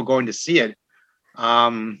recommend people going to see it.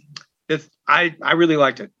 I really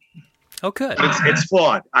liked it. Oh, good. It's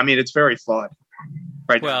flawed. I mean, it's very flawed.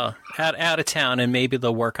 Right. Well, out of town, and maybe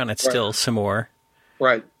they'll work on it still some more.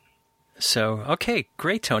 Right. So, okay,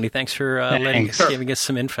 great, Tony. Thanks for giving us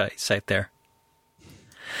some insight there.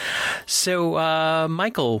 So,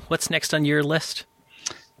 Michael, what's next on your list?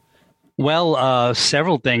 Well,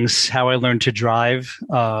 several things. How I Learned to Drive.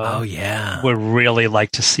 Would really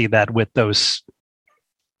like to see that with those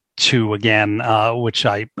two again, which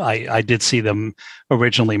I did see them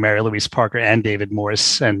originally, Mary Louise Parker and David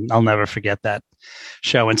Morse, and I'll never forget that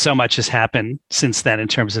show. And so much has happened since then in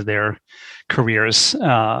terms of their careers.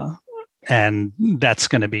 And that's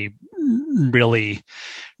going to be really,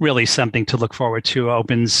 really something to look forward to.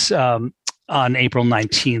 Opens on April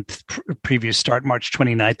 19th, previews start March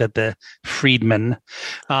 29th at the Friedman.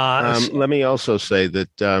 Let me also say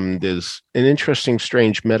that there's an interesting,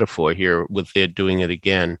 strange metaphor here with they're doing it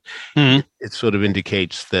again. It sort of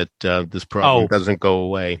indicates that this problem doesn't go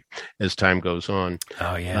away as time goes on.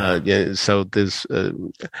 Oh, yeah. So there's,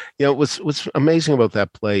 what's amazing about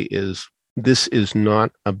that play is this is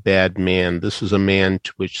not a bad man. This is a man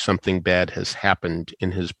to which something bad has happened in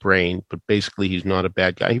his brain, but basically he's not a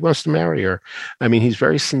bad guy. He wants to marry her. I mean, he's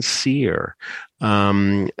very sincere,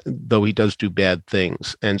 though he does do bad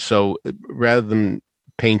things. And so rather than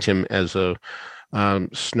paint him as a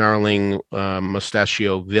snarling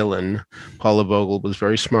mustachio villain, Paula Vogel was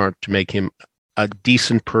very smart to make him a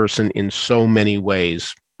decent person in so many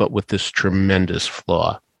ways, but with this tremendous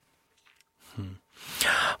flaw.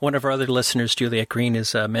 One of our other listeners, Juliet Green,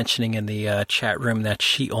 is mentioning in the chat room that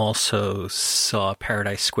she also saw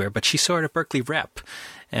Paradise Square, but she saw it at Berkeley Rep,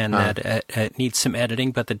 and that it needs some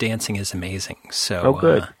editing, but the dancing is amazing. So,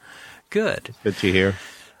 good. Good. Good to hear.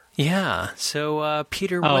 Yeah. So,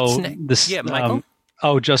 Peter, what's next? Yeah, Michael?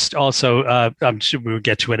 Just also, I'm sure we'll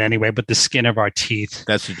get to it anyway, but The Skin of Our Teeth.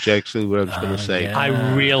 That's exactly what I was going to say. Yeah.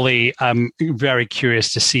 I'm very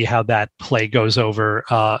curious to see how that play goes over,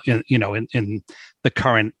 in the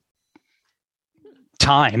current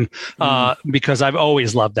time, because I've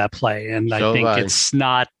always loved that play, and I think it's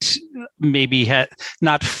not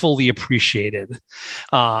not fully appreciated.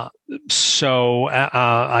 So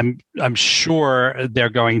I'm sure they're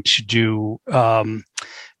going to do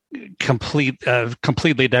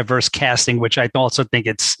completely diverse casting, which I also think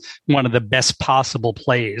it's one of the best possible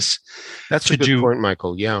plays. That's a good point,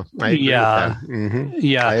 Michael. Yeah, I agree with that. Mm-hmm.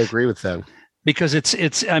 Yeah, I agree with that. Because it's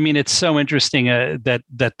so interesting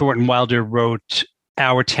that Thornton Wilder wrote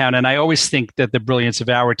Our Town, and I always think that the brilliance of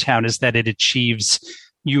Our Town is that it achieves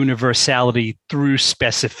universality through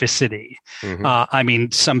specificity.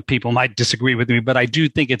 Mm-hmm. Some people might disagree with me, but I do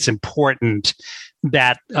think it's important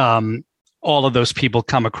that all of those people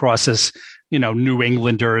come across as New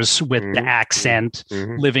Englanders with the accent,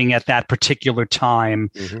 living at that particular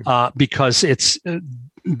time, because it's.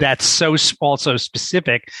 That's so also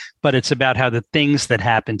specific, but it's about how the things that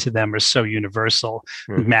happen to them are so universal,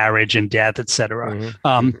 marriage and death, etc.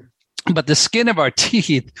 But The Skin of Our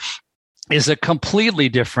Teeth is a completely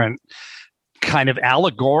different kind of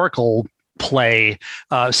allegorical play,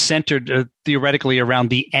 centered theoretically around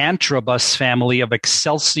the Antrobus family of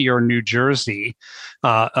Excelsior, New Jersey,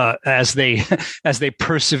 as they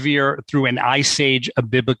persevere through an ice age, a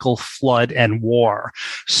biblical flood, and war.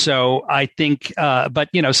 So I think,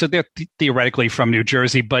 so they're theoretically from New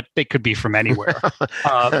Jersey, but they could be from anywhere.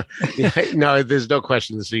 No, there's no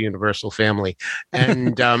question. This is a universal family,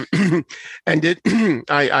 and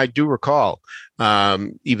I do recall.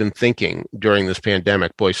 Even thinking during this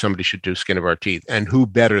pandemic, boy, somebody should do Skin of Our Teeth. And who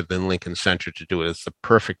better than Lincoln Center to do it? It's the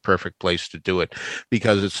perfect place to do it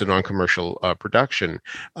because it's a non-commercial production.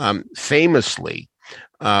 Famously,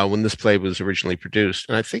 when this play was originally produced,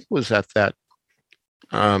 and I think it was at that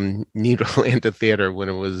Nederlander Theater when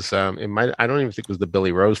it was, I don't even think it was the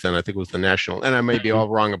Billy Rose then. I think it was the National, and I may be all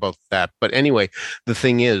wrong about that. But anyway, the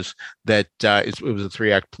thing is that it was a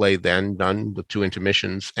 3-act play then, done with 2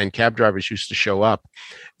 intermissions, and cab drivers used to show up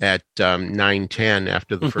at 9:10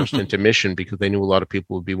 after the first intermission because they knew a lot of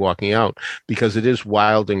people would be walking out, because it is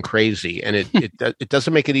wild and crazy, and it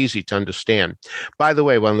doesn't make it easy to understand. By the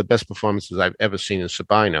way, one of the best performances I've ever seen in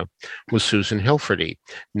Sabina was Susan Hilferty,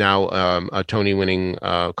 now a Tony-winning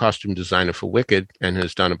costume designer for Wicked, and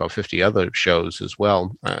has done about 50 other shows as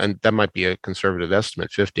well. And that might be a conservative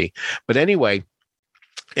estimate, 50. But anyway,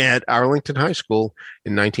 at Arlington High School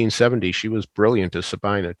in 1970, she was brilliant as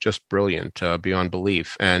Sabina, just brilliant beyond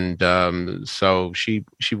belief. And so she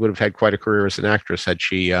would have had quite a career as an actress had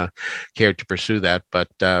she cared to pursue that. But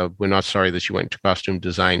we're not sorry that she went into costume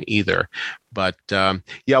design either. But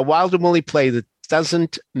Wild and Woolly play that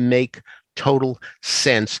doesn't make total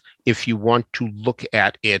sense if you want to look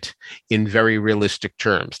at it in very realistic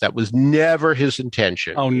terms. That was never his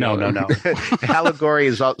intention. Oh, no. Allegory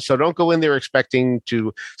is so don't go in there expecting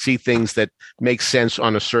to see things that make sense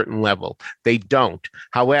on a certain level. They don't.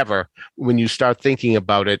 However, when you start thinking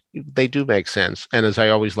about it, they do make sense. And as I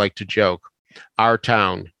always like to joke, Our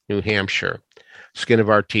Town, New Hampshire, Skin of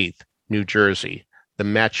Our Teeth, New Jersey, The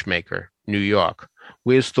Matchmaker, New York.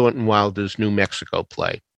 Where's Thornton Wilder's New Mexico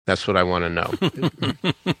play? That's what I want to know.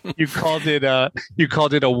 You called it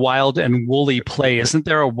a wild and woolly play. Isn't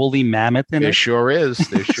there a woolly mammoth in it? There sure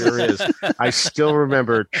is. I still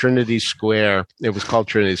remember Trinity Square. It was called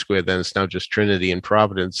Trinity Square then. It's now just Trinity in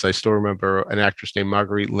Providence. I still remember an actress named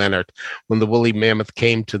Marguerite Leonard when the woolly mammoth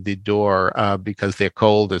came to the door because they're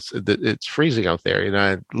cold. It's freezing out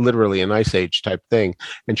there, literally an ice age type thing.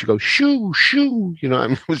 And she goes, shoo, shoo.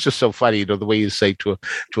 It was just so funny, the way you say to a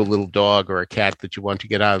little dog or a cat that you want to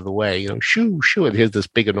get out of the way, shoo, shoo, and here's this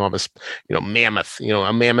big, enormous, mammoth,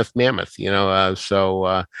 a mammoth.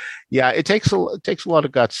 It takes a lot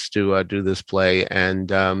of guts to do this play, and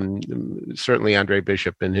certainly Andre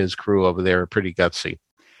Bishop and his crew over there are pretty gutsy.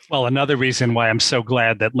 Well, another reason why I'm so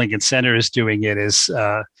glad that Lincoln Center is doing it is,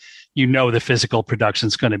 the physical production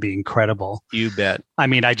is going to be incredible. You bet. I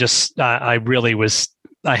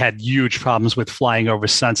had huge problems with flying over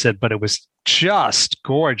Sunset, but it was just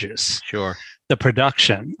gorgeous. Sure. the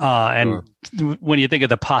production. And when you think of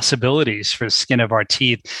the possibilities for Skin of Our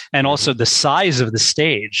Teeth, and also the size of the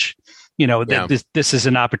stage, this is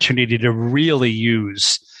an opportunity to really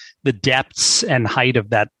use the depths and height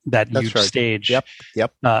of that huge stage.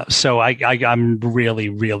 Yep. So I'm really,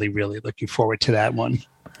 really, really looking forward to that one.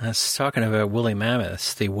 I was talking about Woolly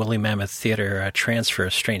Mammoth, the Woolly Mammoth Theater transfer,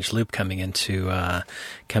 Strange Loop coming into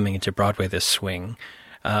Broadway this swing.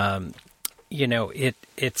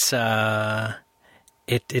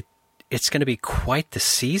 It's going to be quite the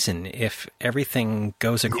season if everything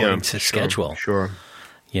goes according to schedule. Sure.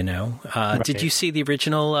 Right. Did you see the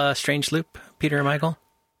original Strange Loop, Peter and Michael?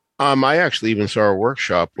 I actually even saw a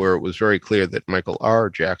workshop where it was very clear that Michael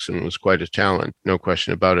R. Jackson was quite a talent, no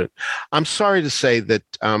question about it. I'm sorry to say that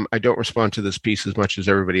I don't respond to this piece as much as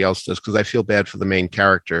everybody else does, because I feel bad for the main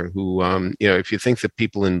character who, if you think that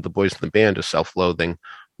people in The Boys in the Band are self-loathing,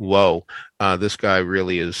 whoa, this guy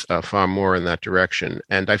really is far more in that direction.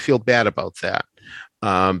 And I feel bad about that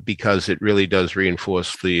because it really does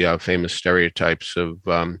reinforce the famous stereotypes of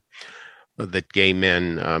that gay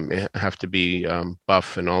men have to be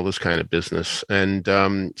buff and all this kind of business. And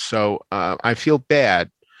so I feel bad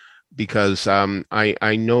because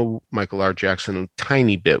I know Michael R. Jackson a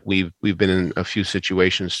tiny bit. We've been in a few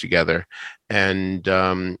situations together, and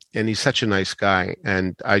he's such a nice guy.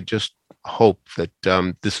 And I just hope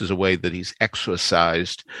that this is a way that he's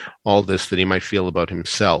exorcised all this that he might feel about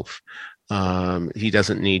himself. He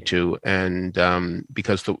doesn't need to, and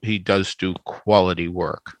because he does do quality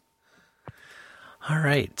work. All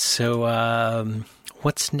right. So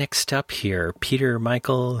what's next up here? Peter,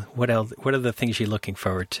 Michael, what else? What are the things you're looking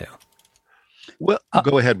forward to? Well,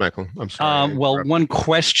 go ahead, Michael. I'm sorry. One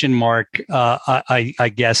question mark,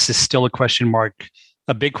 I guess, is still a question mark.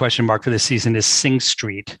 A big question mark for this season is Sing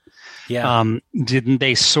Street. Yeah. Didn't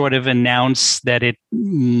they sort of announce that it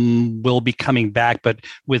will be coming back, but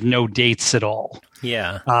with no dates at all?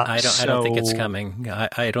 Yeah. I don't think it's coming.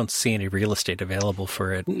 I don't see any real estate available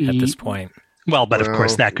for it at this point. Well, but of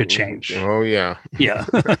course that could change. Oh, yeah. Yeah.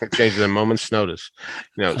 Change at a moment's notice.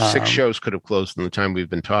 6 shows could have closed in the time we've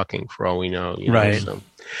been talking, for all we know. Right. So.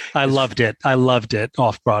 I loved it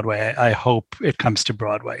off Broadway. I hope it comes to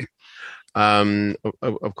Broadway.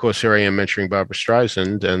 Of course, here I am mentioning Barbra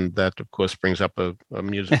Streisand, and that, of course, brings up a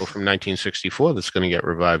musical from 1964 that's going to get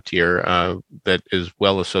revived here that is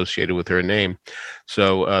well associated with her name.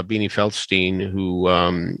 So Beanie Feldstein, who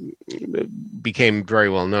became very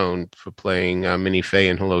well known for playing Minnie Fay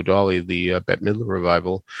in Hello, Dolly, the Bette Midler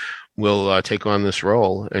revival, will take on this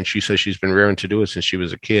role. And she says she's been raring to do it since she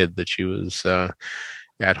was a kid, that she was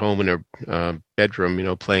at home in her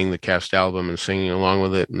bedroom, playing the cast album and singing along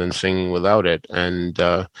with it and then singing without it. And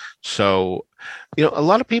so, a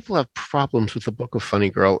lot of people have problems with the Book of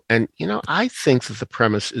Funny Girl. And, I think that the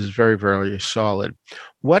premise is very, very solid.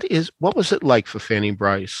 What was it like for Fanny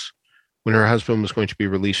Brice when her husband was going to be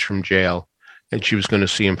released from jail and she was going to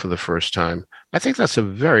see him for the first time? I think that's a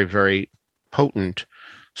very, very potent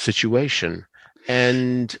situation.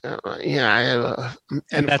 And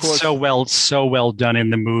and that's course, so well done in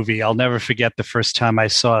the movie. I'll never forget the first time I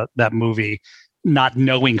saw that movie, not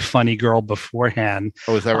knowing Funny Girl beforehand.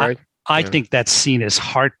 Oh, is that right? I think that scene is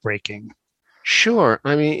heartbreaking. Sure.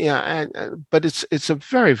 I mean, but it's a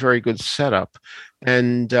very, very good setup,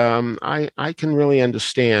 and I can really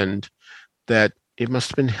understand that it must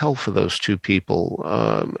have been hell for those two people,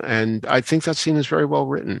 and I think that scene is very well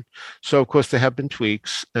written. So, of course, there have been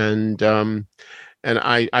tweaks, and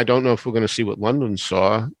I don't know if we're going to see what London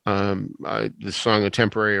saw, the song "A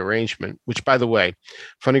Temporary Arrangement," which, by the way,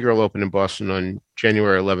 Funny Girl opened in Boston on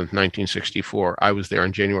January 11th, 1964. I was there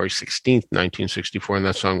on January 16th, 1964, and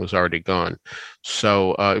that song was already gone.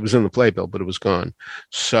 So it was in the playbill, but it was gone.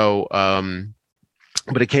 So.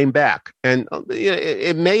 But it came back, and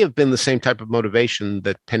it may have been the same type of motivation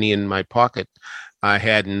that Penny in My Pocket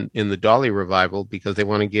had in the Dolly revival, because they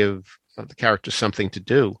want to give the character something to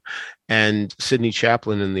do. And Sidney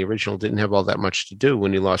Chaplin in the original didn't have all that much to do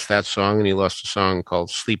when he lost that song, and he lost a song called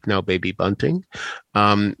Sleep Now, Baby Bunting.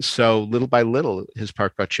 So little by little, his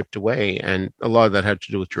part got chipped away, and a lot of that had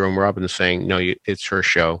to do with Jerome Robbins saying, no, it's her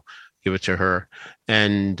show, give it to her.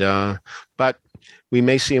 And but we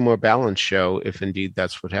may see a more balanced show if indeed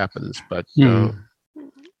that's what happens. But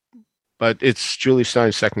it's Julie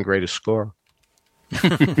Stein's second greatest score.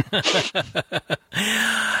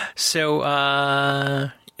 So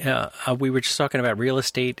we were just talking about real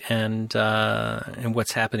estate and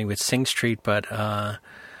what's happening with Sing Street, but the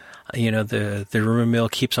rumor mill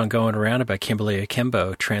keeps on going around about Kimberly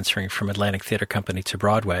Akimbo transferring from Atlantic Theater Company to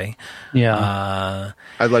Broadway. Yeah,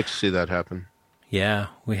 I'd like to see that happen. Yeah,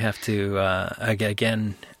 we have to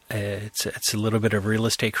again. it's a little bit of a real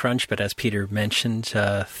estate crunch, but as Peter mentioned,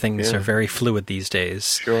 things are very fluid these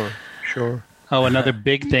days. Sure. Oh, another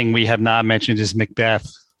big thing we have not mentioned is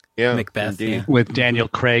Macbeth. Yeah, Macbeth, with Daniel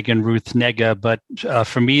Craig and Ruth Negga. But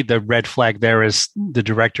for me, the red flag there is the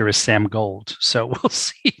director is Sam Gold. So we'll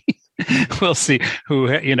see. We'll see who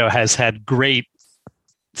has had great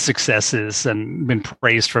successes and been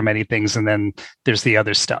praised for many things, and then there's the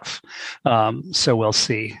other stuff. So we'll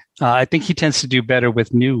see. I think he tends to do better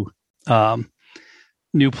with new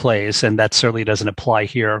plays, and that certainly doesn't apply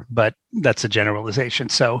here, but that's a generalization.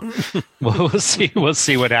 So we'll see. We'll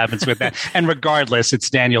see what happens with that. And regardless, it's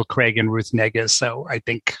Daniel Craig and Ruth Negga, so I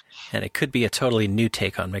think. And it could be a totally new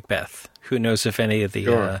take on Macbeth. Who knows if any of the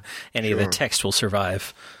of the text will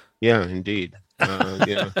survive? Yeah, indeed.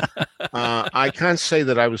 I can't say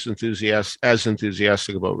that I was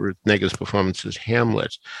enthusiastic about Ruth Negga's performance as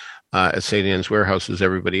Hamlet at St. Anne's Warehouse as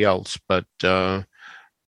everybody else, but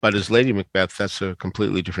as Lady Macbeth, that's a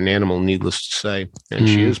completely different animal, needless to say. And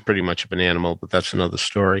she is pretty much of an animal, but that's another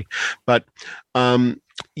story. But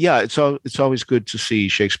it's always good to see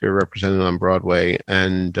Shakespeare represented on Broadway,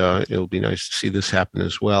 and it'll be nice to see this happen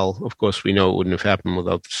as well. Of course, we know it wouldn't have happened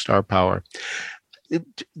without the star power.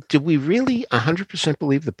 Do we really 100%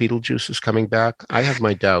 believe that Beetlejuice is coming back? I have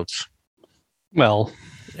my doubts. Well,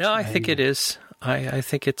 yeah, I think it is. I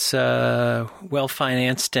think it's well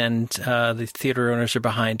financed, and the theater owners are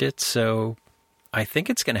behind it. So I think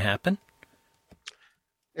it's going to happen.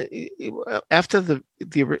 After the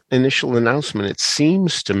initial announcement, it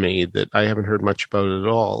seems to me that I haven't heard much about it at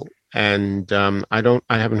all, and I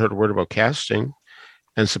haven't heard a word about casting.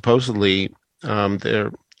 And supposedly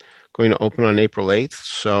they're going to open on April 8th.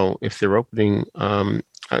 So if they're opening,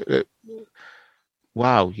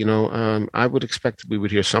 wow, I would expect that we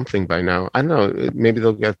would hear something by now. I don't know. Maybe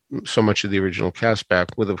they'll get so much of the original cast back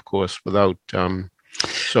without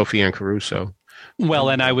Sophie Ann Caruso. Well,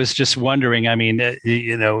 and I was just wondering, I mean,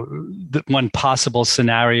 the one possible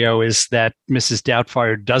scenario is that Mrs.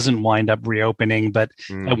 Doubtfire doesn't wind up reopening, but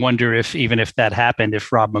I wonder even if that happened,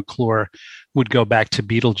 if Rob McClure would go back to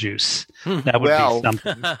Beetlejuice. That would be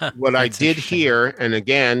something. What I did hear, and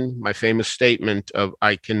again, my famous statement of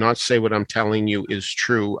I cannot say what I'm telling you is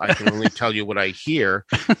true. I can only tell you what I hear.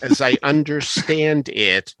 As I understand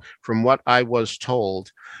it, from what I was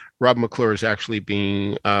told, Rob McClure is actually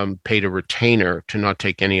being paid a retainer to not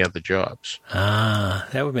take any other jobs. Ah,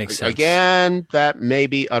 that would make sense. Again, that may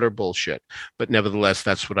be utter bullshit, but nevertheless,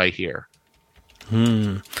 that's what I hear.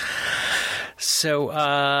 So,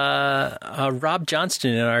 Rob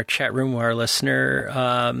Johnston in our chat room, our listener,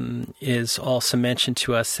 is also mentioned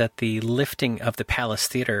to us that the lifting of the Palace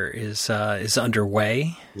Theater is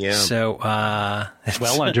underway. Yeah. So,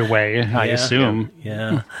 well underway, I assume.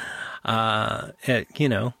 Yeah.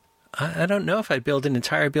 I don't know if I'd build an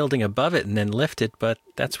entire building above it and then lift it, but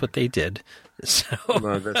that's what they did. So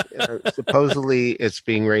supposedly it's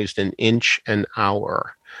being raised an inch an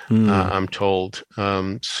hour. I'm told.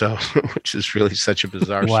 Which is really such a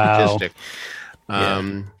bizarre statistic.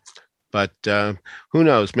 But who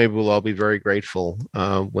knows? Maybe we'll all be very grateful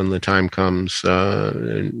when the time comes.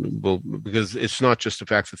 Because it's not just the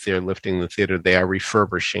fact that they're lifting the theater; they are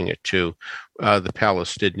refurbishing it too. The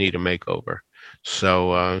Palace did need a makeover,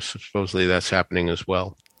 so supposedly that's happening as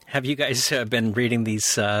well. Have you guys been reading these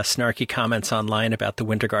snarky comments online about the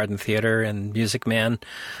Winter Garden Theater and Music Man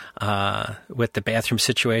with the bathroom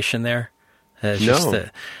situation there? No.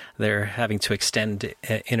 They're having to extend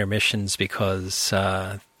intermissions because,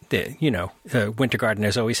 Winter Garden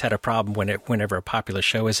has always had a problem whenever a popular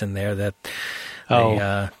show is in there that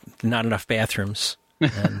not enough bathrooms.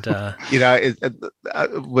 And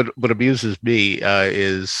what amuses me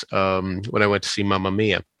is when I went to see Mamma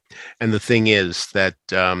Mia. And the thing is that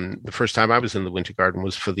the first time I was in the Winter Garden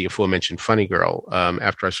was for the aforementioned Funny Girl.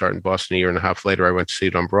 After I saw it in Boston a year and a half later, I went to see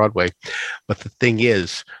it on Broadway. But the thing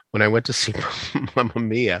is, when I went to see Mamma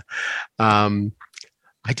Mia,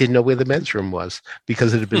 I didn't know where the men's room was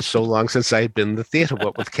because it had been so long since I had been in the theater.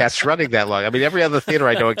 What with cats running that long? I mean, every other theater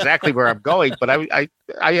I know exactly where I'm going, but I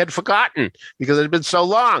had forgotten because it had been so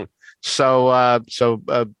long.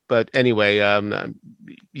 But anyway,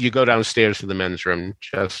 you go downstairs to the men's room,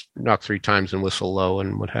 just knock 3 times and whistle low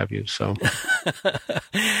and what have you. So,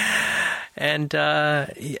 and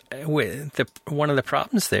one of the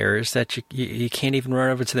problems there is that you can't even run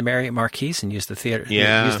over to the Marriott Marquis and use the theater,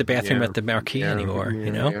 use the bathroom at the Marquis anymore.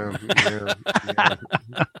 Yeah.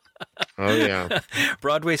 Oh yeah,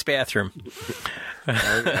 Broadway's bathroom.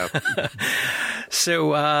 Oh, yeah.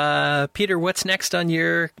 So, Peter, what's next on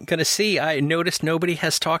your going to see? I noticed nobody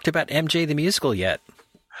has talked about MJ the Musical yet.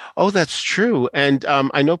 Oh, that's true. And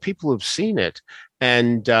I know people have seen it.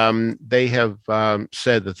 And they have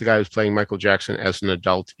said that the guy who's playing Michael Jackson as an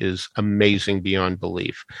adult is amazing beyond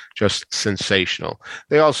belief, just sensational.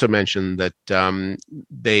 They also mentioned that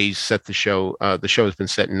they set the show. The show has been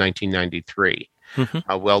set in 1993.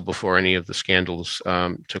 Well before any of the scandals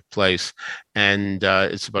took place. And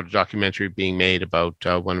it's about a documentary being made about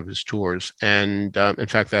one of his tours. And in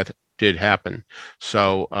fact, that did happen.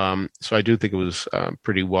 So I do think it was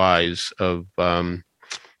pretty wise of one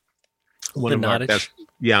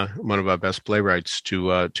of our best playwrights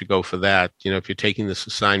to go for that. If you're taking this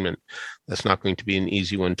assignment, that's not going to be an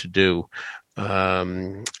easy one to do.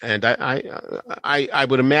 And I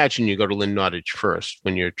would imagine you go to Lynn Nottage first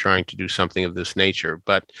when you're trying to do something of this nature,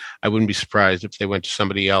 but I wouldn't be surprised if they went to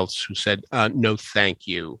somebody else who said, no, thank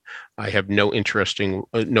you. I have no interest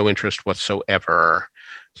whatsoever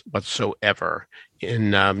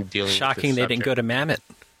in dealing Shocking with this they didn't go to Mamet.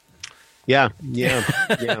 Yeah.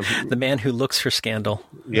 The man who looks for scandal.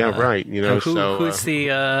 Yeah, right. Who's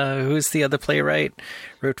the other playwright?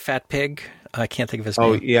 Wrote Fat Pig. I can't think of his name.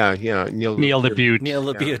 Oh, yeah. Neil LaBute. Neil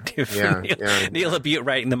LaBute. Neil LaBute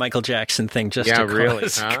writing the Michael Jackson thing just to really.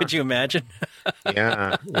 Huh? Could you imagine?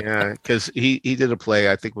 Yeah. Because he did a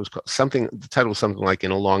play, I think it was called something, the title was something like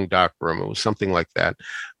In a Long Dark Room. It was something like that,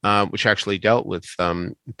 which actually dealt with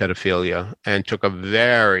pedophilia and took a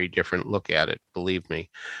very different look at it, believe me.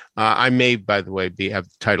 I may, by the way, have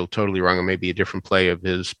the title totally wrong. It may be a different play of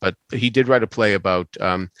his, but he did write a play about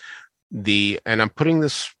and I'm putting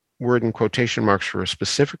this word in quotation marks for a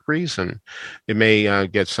specific reason. It may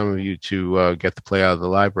get some of you to get the play out of the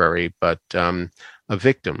library, but a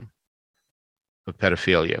victim of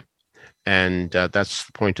pedophilia. And that's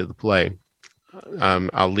the point of the play.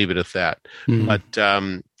 I'll leave it at that.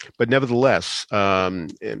 But nevertheless,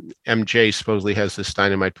 MJ supposedly has this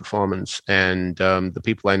dynamite performance, and the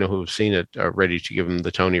people I know who have seen it are ready to give him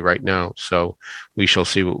the Tony right now. So we shall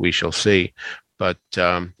see what we shall see. But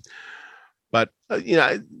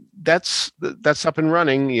that's up and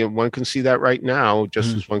running. One can see that right now,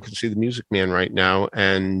 just as one can see The Music Man right now.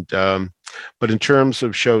 And but in terms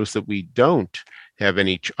of shows that we don't have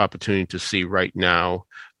any opportunity to see right now,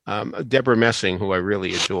 Deborah Messing, who I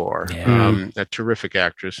really adore, a terrific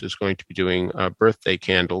actress, is going to be doing Birthday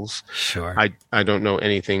Candles. Sure. I don't know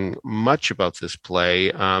anything much about this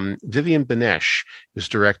play. Vivian Benesh is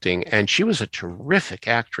directing, and she was a terrific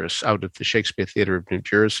actress out at the Shakespeare Theater of New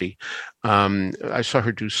Jersey. I saw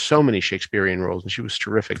her do so many Shakespearean roles, and she was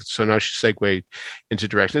terrific. So now she segued into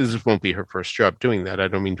direction. This won't be her first job doing that. I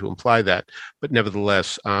don't mean to imply that. But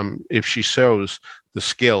nevertheless, if she shows the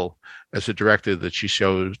skill as a director that she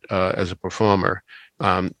showed as a performer,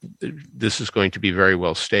 this is going to be very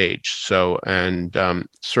well staged. So, and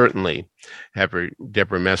certainly have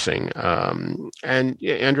Deborah Messing, and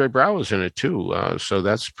Andre Braugh is in it too. So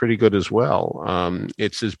that's pretty good as well.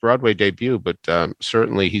 It's his Broadway debut, but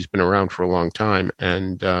certainly he's been around for a long time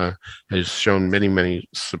and has shown many, many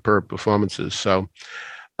superb performances. So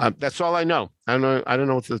that's all I know. I don't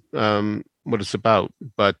know what it's about,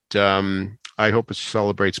 but I hope it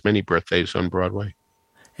celebrates many birthdays on Broadway.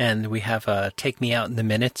 And we have Take Me Out in the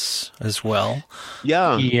Minutes as well.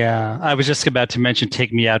 Yeah. I was just about to mention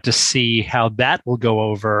Take Me Out to see how that will go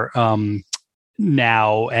over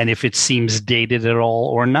now and if it seems dated at all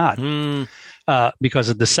or not. Because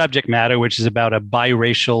of the subject matter, which is about a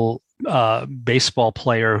biracial baseball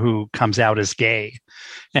player who comes out as gay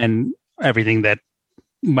and everything that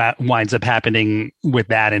winds up happening with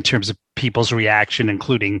that in terms of people's reaction,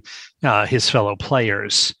 including his fellow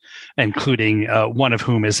players, including one of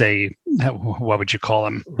whom is what would you call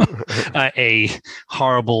him? A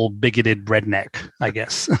horrible, bigoted redneck, I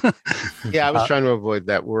guess. Yeah, I was trying to avoid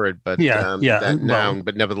that word, but that noun,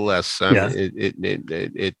 but nevertheless,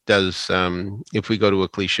 it does. If we go to a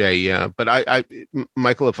cliche, yeah. But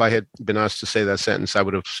Michael, if I had been asked to say that sentence, I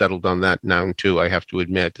would have settled on that noun too. I have to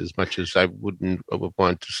admit, as much as I wouldn't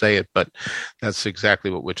want to say it, but that's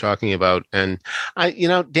exactly what we're talking about. And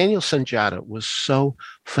Daniel Sanjata was so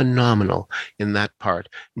phenomenal in that part,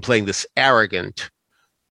 in playing this arrogant.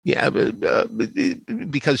 Yeah,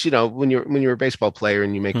 because when you're a baseball player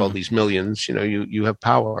and you make all these millions, you have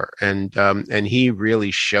power, and he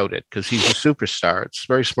really showed it because he's a superstar. It's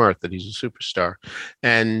very smart that he's a superstar,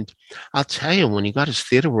 and I'll tell you, when he got his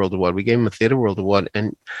Theatre World Award, we gave him a Theatre World Award,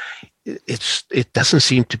 and it doesn't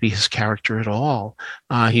seem to be his character at all.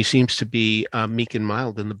 He seems to be meek and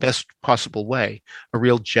mild in the best possible way, a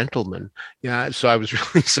real gentleman. Yeah, so I was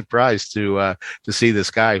really surprised to see this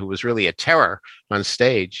guy who was really a terror on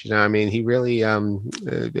stage. He really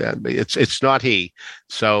it's not he.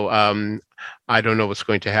 So I don't know what's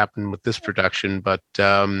going to happen with this production, but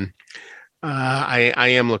I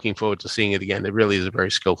am looking forward to seeing it again. It really is a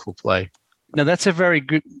very skillful play. Now, that's a very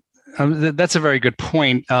good. That's a very good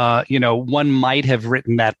point. One might have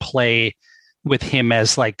written that play with him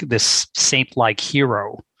as like this saint-like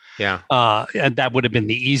hero. Yeah. And that would have been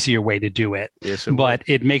the easier way to do it. Yes, but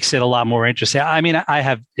it makes it a lot more interesting. I mean, I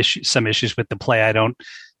have some issues with the play.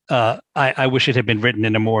 I wish it had been written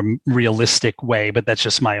in a more realistic way, but that's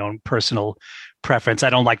just my own personal preference. I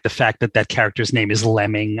don't like the fact that character's name is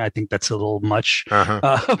Lemming. I think that's a little much.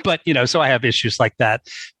 But so I have issues like that.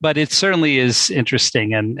 But it certainly is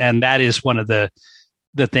interesting, and that is one of the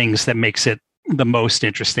things that makes it the most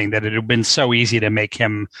interesting. That it had been so easy to make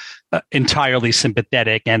him entirely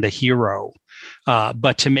sympathetic and a hero,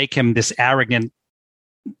 but to make him this arrogant,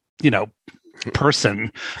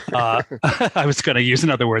 person. I was going to use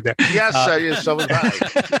another word there. Yes, so was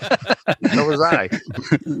I.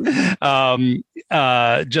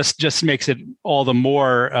 Just makes it all the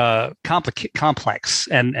more complex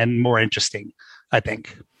and more interesting, I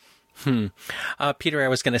think. Peter, I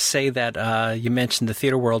was going to say that you mentioned the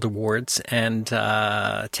Theater World Awards, and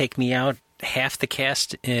Take Me Out. Half the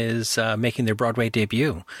cast is making their Broadway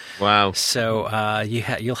debut. Wow! So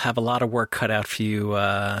you'll have a lot of work cut out for you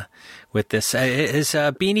with this. Is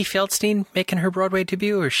Beanie Feldstein making her Broadway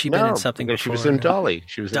debut, or has she been in something before? She was in Dolly.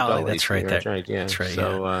 She was in Dolly. That's right. That's right. Yeah. That's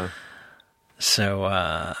right.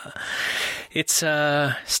 So it's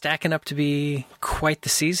stacking up to be quite the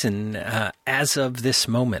season as of this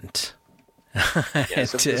moment.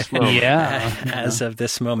 As of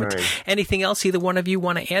this moment. Right. Anything else either one of you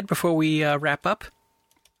want to add before we wrap up?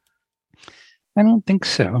 I don't think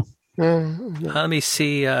so. Let me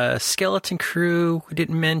see. Skeleton Crew, we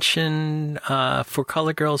didn't mention. For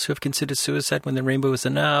Color Girls Who Have Considered Suicide When the Rainbow Is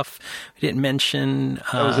Enough, we didn't mention.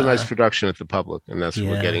 That was a nice production at the Public, and that's what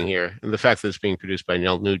we're getting here. And the fact that it's being produced by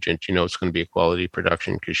Nell Nugent, it's going to be a quality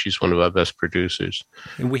production because she's one of our best producers.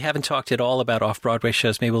 And we haven't talked at all about off-Broadway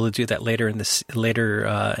shows. Maybe we'll do that later next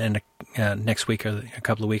week or a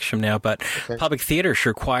couple of weeks from now. But Public Theater is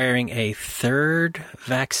requiring a third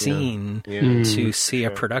vaccine to see a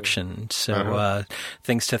production. So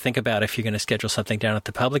things to think about if you're going to schedule something down at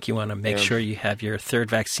the Public. You want to make sure you have your third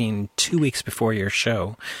vaccine 2 weeks before your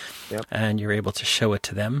show, and you're able to show it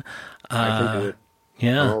to them. I can do it.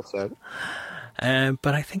 Yeah. I'm all set.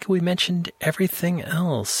 But I think we mentioned everything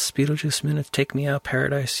else. Beetlejuice Minutes, Take Me Out,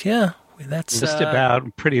 Paradise. Yeah. That's just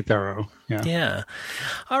about pretty thorough. Yeah.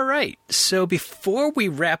 All right. So before we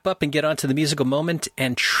wrap up and get on to the musical moment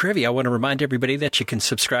and trivia, I want to remind everybody that you can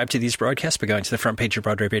subscribe to these broadcasts by going to the front page of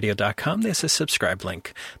BroadwayRadio.com. There's a subscribe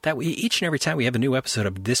link. That way, each and every time we have a new episode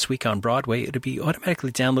of This Week on Broadway, it'll be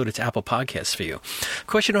automatically downloaded to Apple Podcasts for you. Of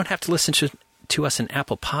course, you don't have to listen to us in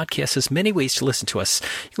Apple Podcasts. There's many ways to listen to us.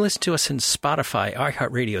 You can listen to us in Spotify,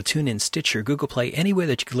 iHeartRadio, TuneIn, Stitcher, Google Play, anywhere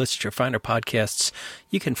that you can listen to your finer podcasts.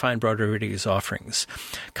 You can find Broadway Radio's offerings.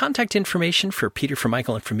 Contact information for Peter, for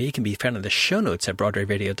Michael, and for me can be found in the show notes at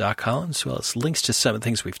BroadwayRadio.com, as well as links to some of the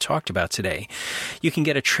things we've talked about today. You can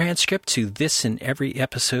get a transcript to this and every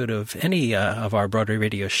episode of any of our Broadway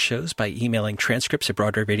Radio shows by emailing transcripts at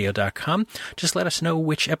BroadwayRadio.com. Just let us know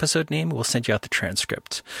which episode name. We'll send you out the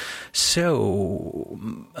transcript. So,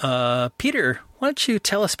 Peter, why don't you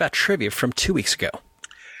tell us about trivia from 2 weeks ago?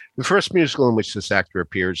 The first musical in which this actor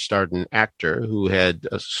appeared starred an actor who had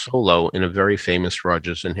a solo in a very famous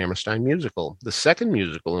Rodgers and Hammerstein musical. The second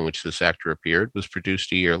musical in which this actor appeared was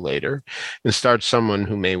produced a year later and starred someone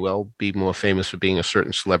who may well be more famous for being a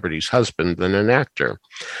certain celebrity's husband than an actor.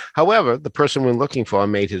 However, the person we're looking for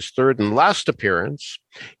made his third and last appearance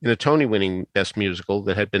in a Tony-winning Best Musical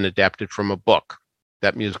that had been adapted from a book.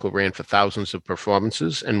 That musical ran for thousands of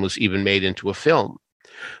performances and was even made into a film.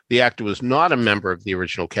 The actor was not a member of the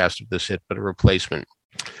original cast of this hit, but a replacement.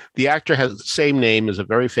 The actor has the same name as a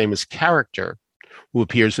very famous character who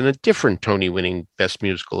appears in a different Tony-winning Best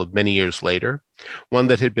Musical of many years later, one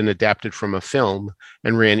that had been adapted from a film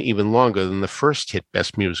and ran even longer than the first hit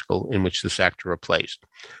Best Musical in which this actor replaced.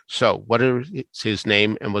 So, what is his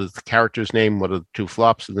name and what is the character's name? What are the two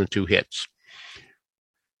flops and the two hits?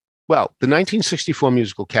 Well, the 1964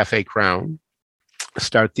 musical Café Crown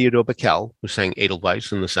starred Theodore Bickel, who sang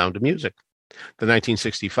Edelweiss in The Sound of Music. The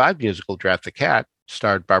 1965 musical Drat the Cat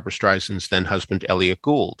starred Barbra Streisand's then-husband Elliot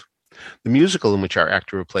Gould. The musical in which our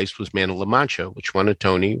actor replaced was Man of La Mancha, which won a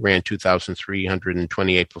Tony, ran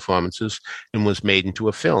 2,328 performances, and was made into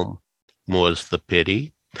a film. More's the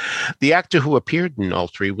pity. The actor who appeared in all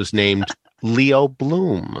three was named Leo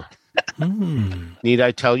Bloom. Need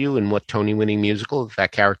I tell you in what Tony-winning musical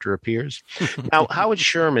that character appears? Now, Howard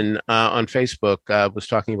Sherman on Facebook was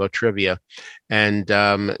talking about trivia and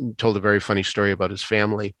told a very funny story about his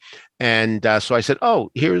family. And so I said,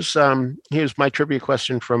 here's my trivia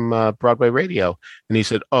question from Broadway Radio. And he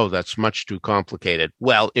said, that's much too complicated.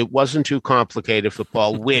 Well, it wasn't too complicated for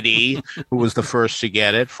Paul Whitty, who was the first to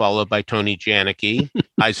get it, followed by Tony Janicki,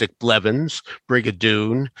 Isaac Blevins,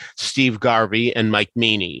 Brigadoon, Steve Garvey, and Mike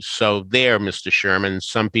Meany. So there, Mr. Sherman,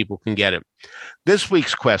 some people can get it. This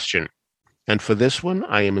week's question. And for this one,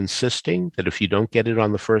 I am insisting that if you don't get it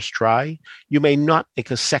on the first try, you may not make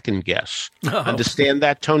a second guess. Understand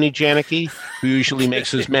that, Tony Janicki, who usually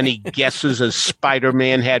makes as many guesses as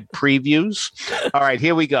Spider-Man had previews? All right,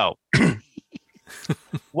 here we go.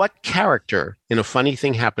 What character in A Funny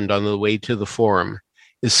Thing Happened on the Way to the Forum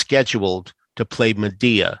is scheduled to play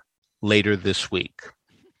Medea later this week?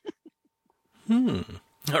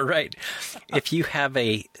 All right. If you have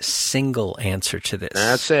a single answer to this,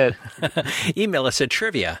 that's it. Email us at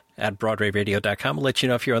trivia@broadwayradio.com. We'll let you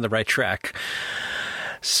know if you're on the right track.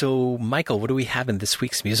 So, Michael, what do we have in this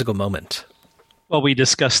week's musical moment? Well, we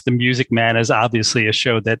discussed The Music Man as obviously a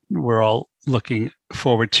show that we're all looking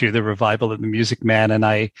forward to, the revival of The Music Man. And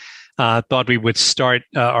I thought we would start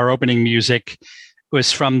our opening music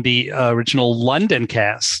was from the original London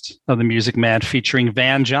cast of The Music Man featuring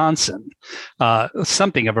Van Johnson,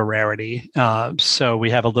 something of a rarity. So we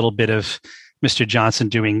have a little bit of Mr. Johnson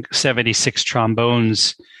doing 76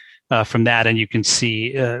 trombones from that, and you can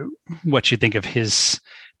see what you think of his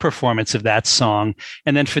performance of that song.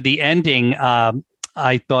 And then for the ending,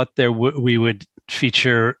 I thought we would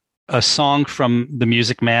feature a song from The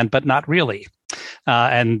Music Man, but not really.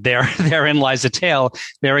 And therein lies a tale.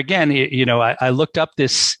 There again, I looked up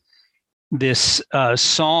this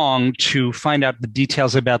song to find out the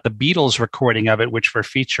details about the Beatles recording of it, which we're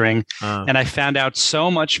featuring, and I found out so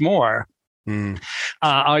much more.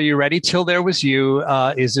 Are you ready? Till There Was You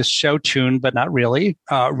is a show tune, but not really.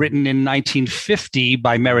 Written in 1950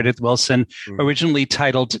 by Meredith Willson, originally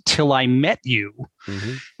titled Till I Met You.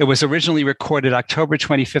 It was originally recorded October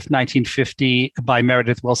 25th, 1950 by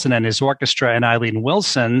Meredith Willson and his orchestra and Eileen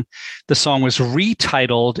Wilson. The song was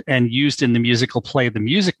retitled and used in the musical play The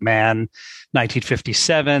Music Man,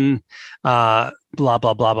 1957, blah, blah,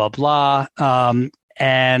 blah, blah, blah.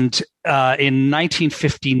 And in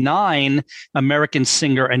 1959, American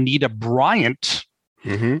singer Anita Bryant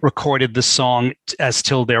recorded the song as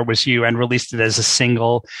Till There Was You and released it as a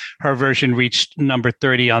single. Her version reached number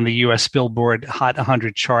 30 on the U.S. Billboard Hot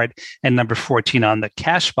 100 chart and number 14 on the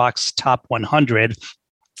Cashbox Top 100.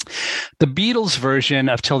 The Beatles version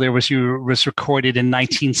of Till There Was You was recorded in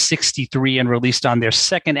 1963 and released on their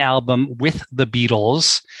second album With the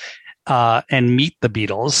Beatles and Meet the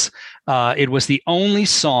Beatles. It was the only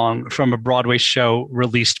song from a Broadway show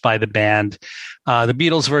released by the band. The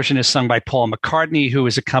Beatles version is sung by Paul McCartney, who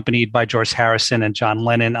is accompanied by George Harrison and John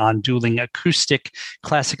Lennon on dueling acoustic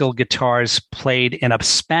classical guitars played in a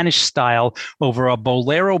Spanish style over a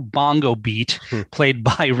bolero bongo beat played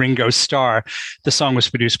by Ringo Starr. The song was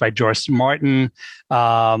produced by George Martin.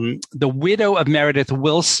 The widow of Meredith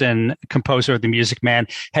Willson, composer of The Music Man,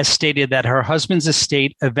 has stated that her husband's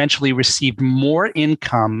estate eventually received more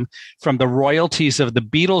income from the royalties of the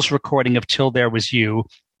Beatles recording of Till There Was You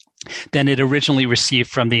than it originally received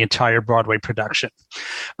from the entire Broadway production.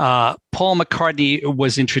 Paul McCartney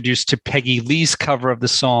was introduced to Peggy Lee's cover of the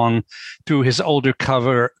song through his older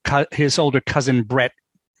cousin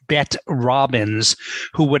Bet Robbins,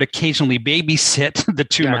 who would occasionally babysit the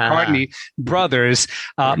two McCartney brothers.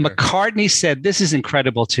 McCartney said, this is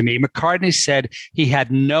incredible to me. McCartney said he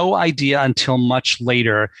had no idea until much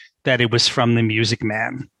later that it was from The Music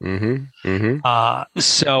Man.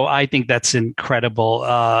 So I think that's incredible.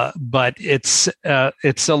 But it's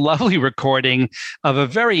a lovely recording of a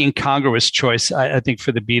very incongruous choice, I think,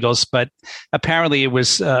 for the Beatles. But apparently it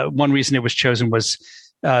was one reason it was chosen was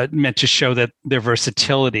meant to show that their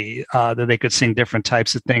versatility, that they could sing different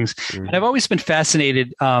types of things. And I've always been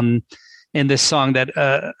fascinated in this song that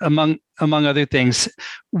among other things,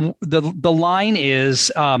 the line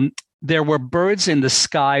is, there were birds in the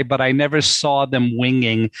sky, but I never saw them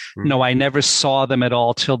winging. No, I never saw them at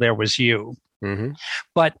all till there was you.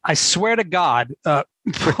 But I swear to God,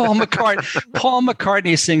 Paul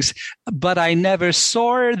McCartney sings, but I never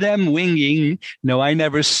saw them winging. No, I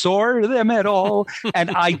never saw them at all. And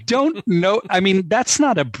I don't know. I mean, that's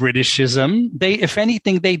not a Britishism. If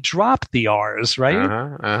anything, they drop the R's,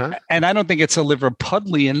 right? And I don't think it's a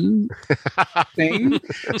Liverpudlian thing.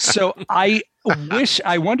 So I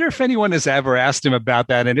wonder if anyone has ever asked him about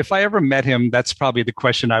that. And if I ever met him, that's probably the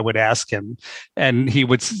question I would ask him. And he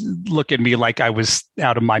would look at me like I was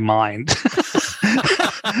out of my mind.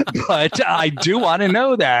 But I do want to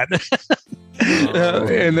know that.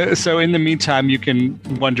 So in the meantime, you can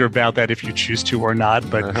wonder about that if you choose to or not.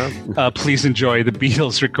 But please enjoy the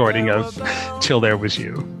Beatles recording of Till There Was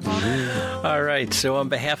You. All right. So on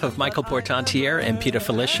behalf of Michael Portantiere and Peter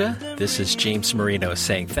Felicia, this is James Marino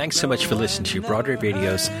saying thanks so much for listening to Broadway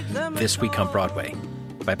Radio's This Week on Broadway.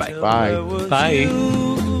 Bye-bye. Bye. Bye.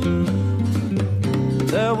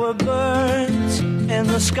 There were birds in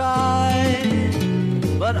the sky,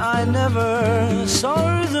 but I never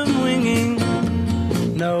saw them winging.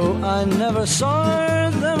 No, I never saw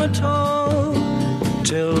them at all,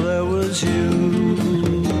 till there was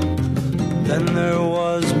you. Then there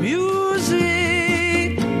was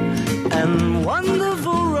music and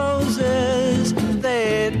wonderful roses,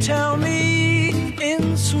 they tell me,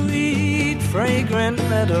 in sweet fragrant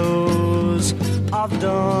meadows of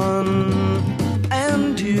dawn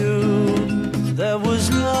and dew. There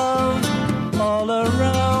was love all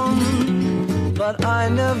around, but I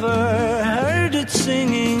never heard it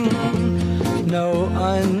singing. No,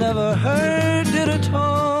 I never heard it at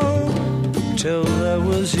all, till there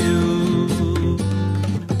was you.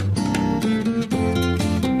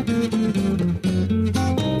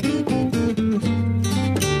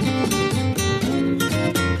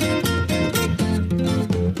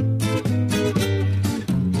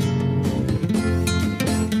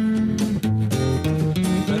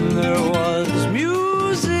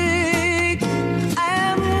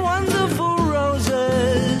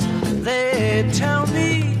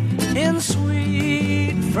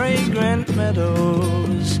 Fragrant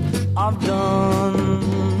meadows of dawn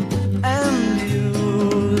and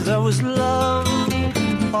you. There was love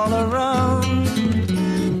all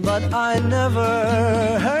around, but I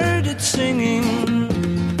never heard it singing.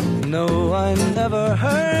 No, I never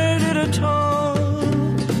heard it at all,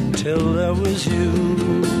 till there was you.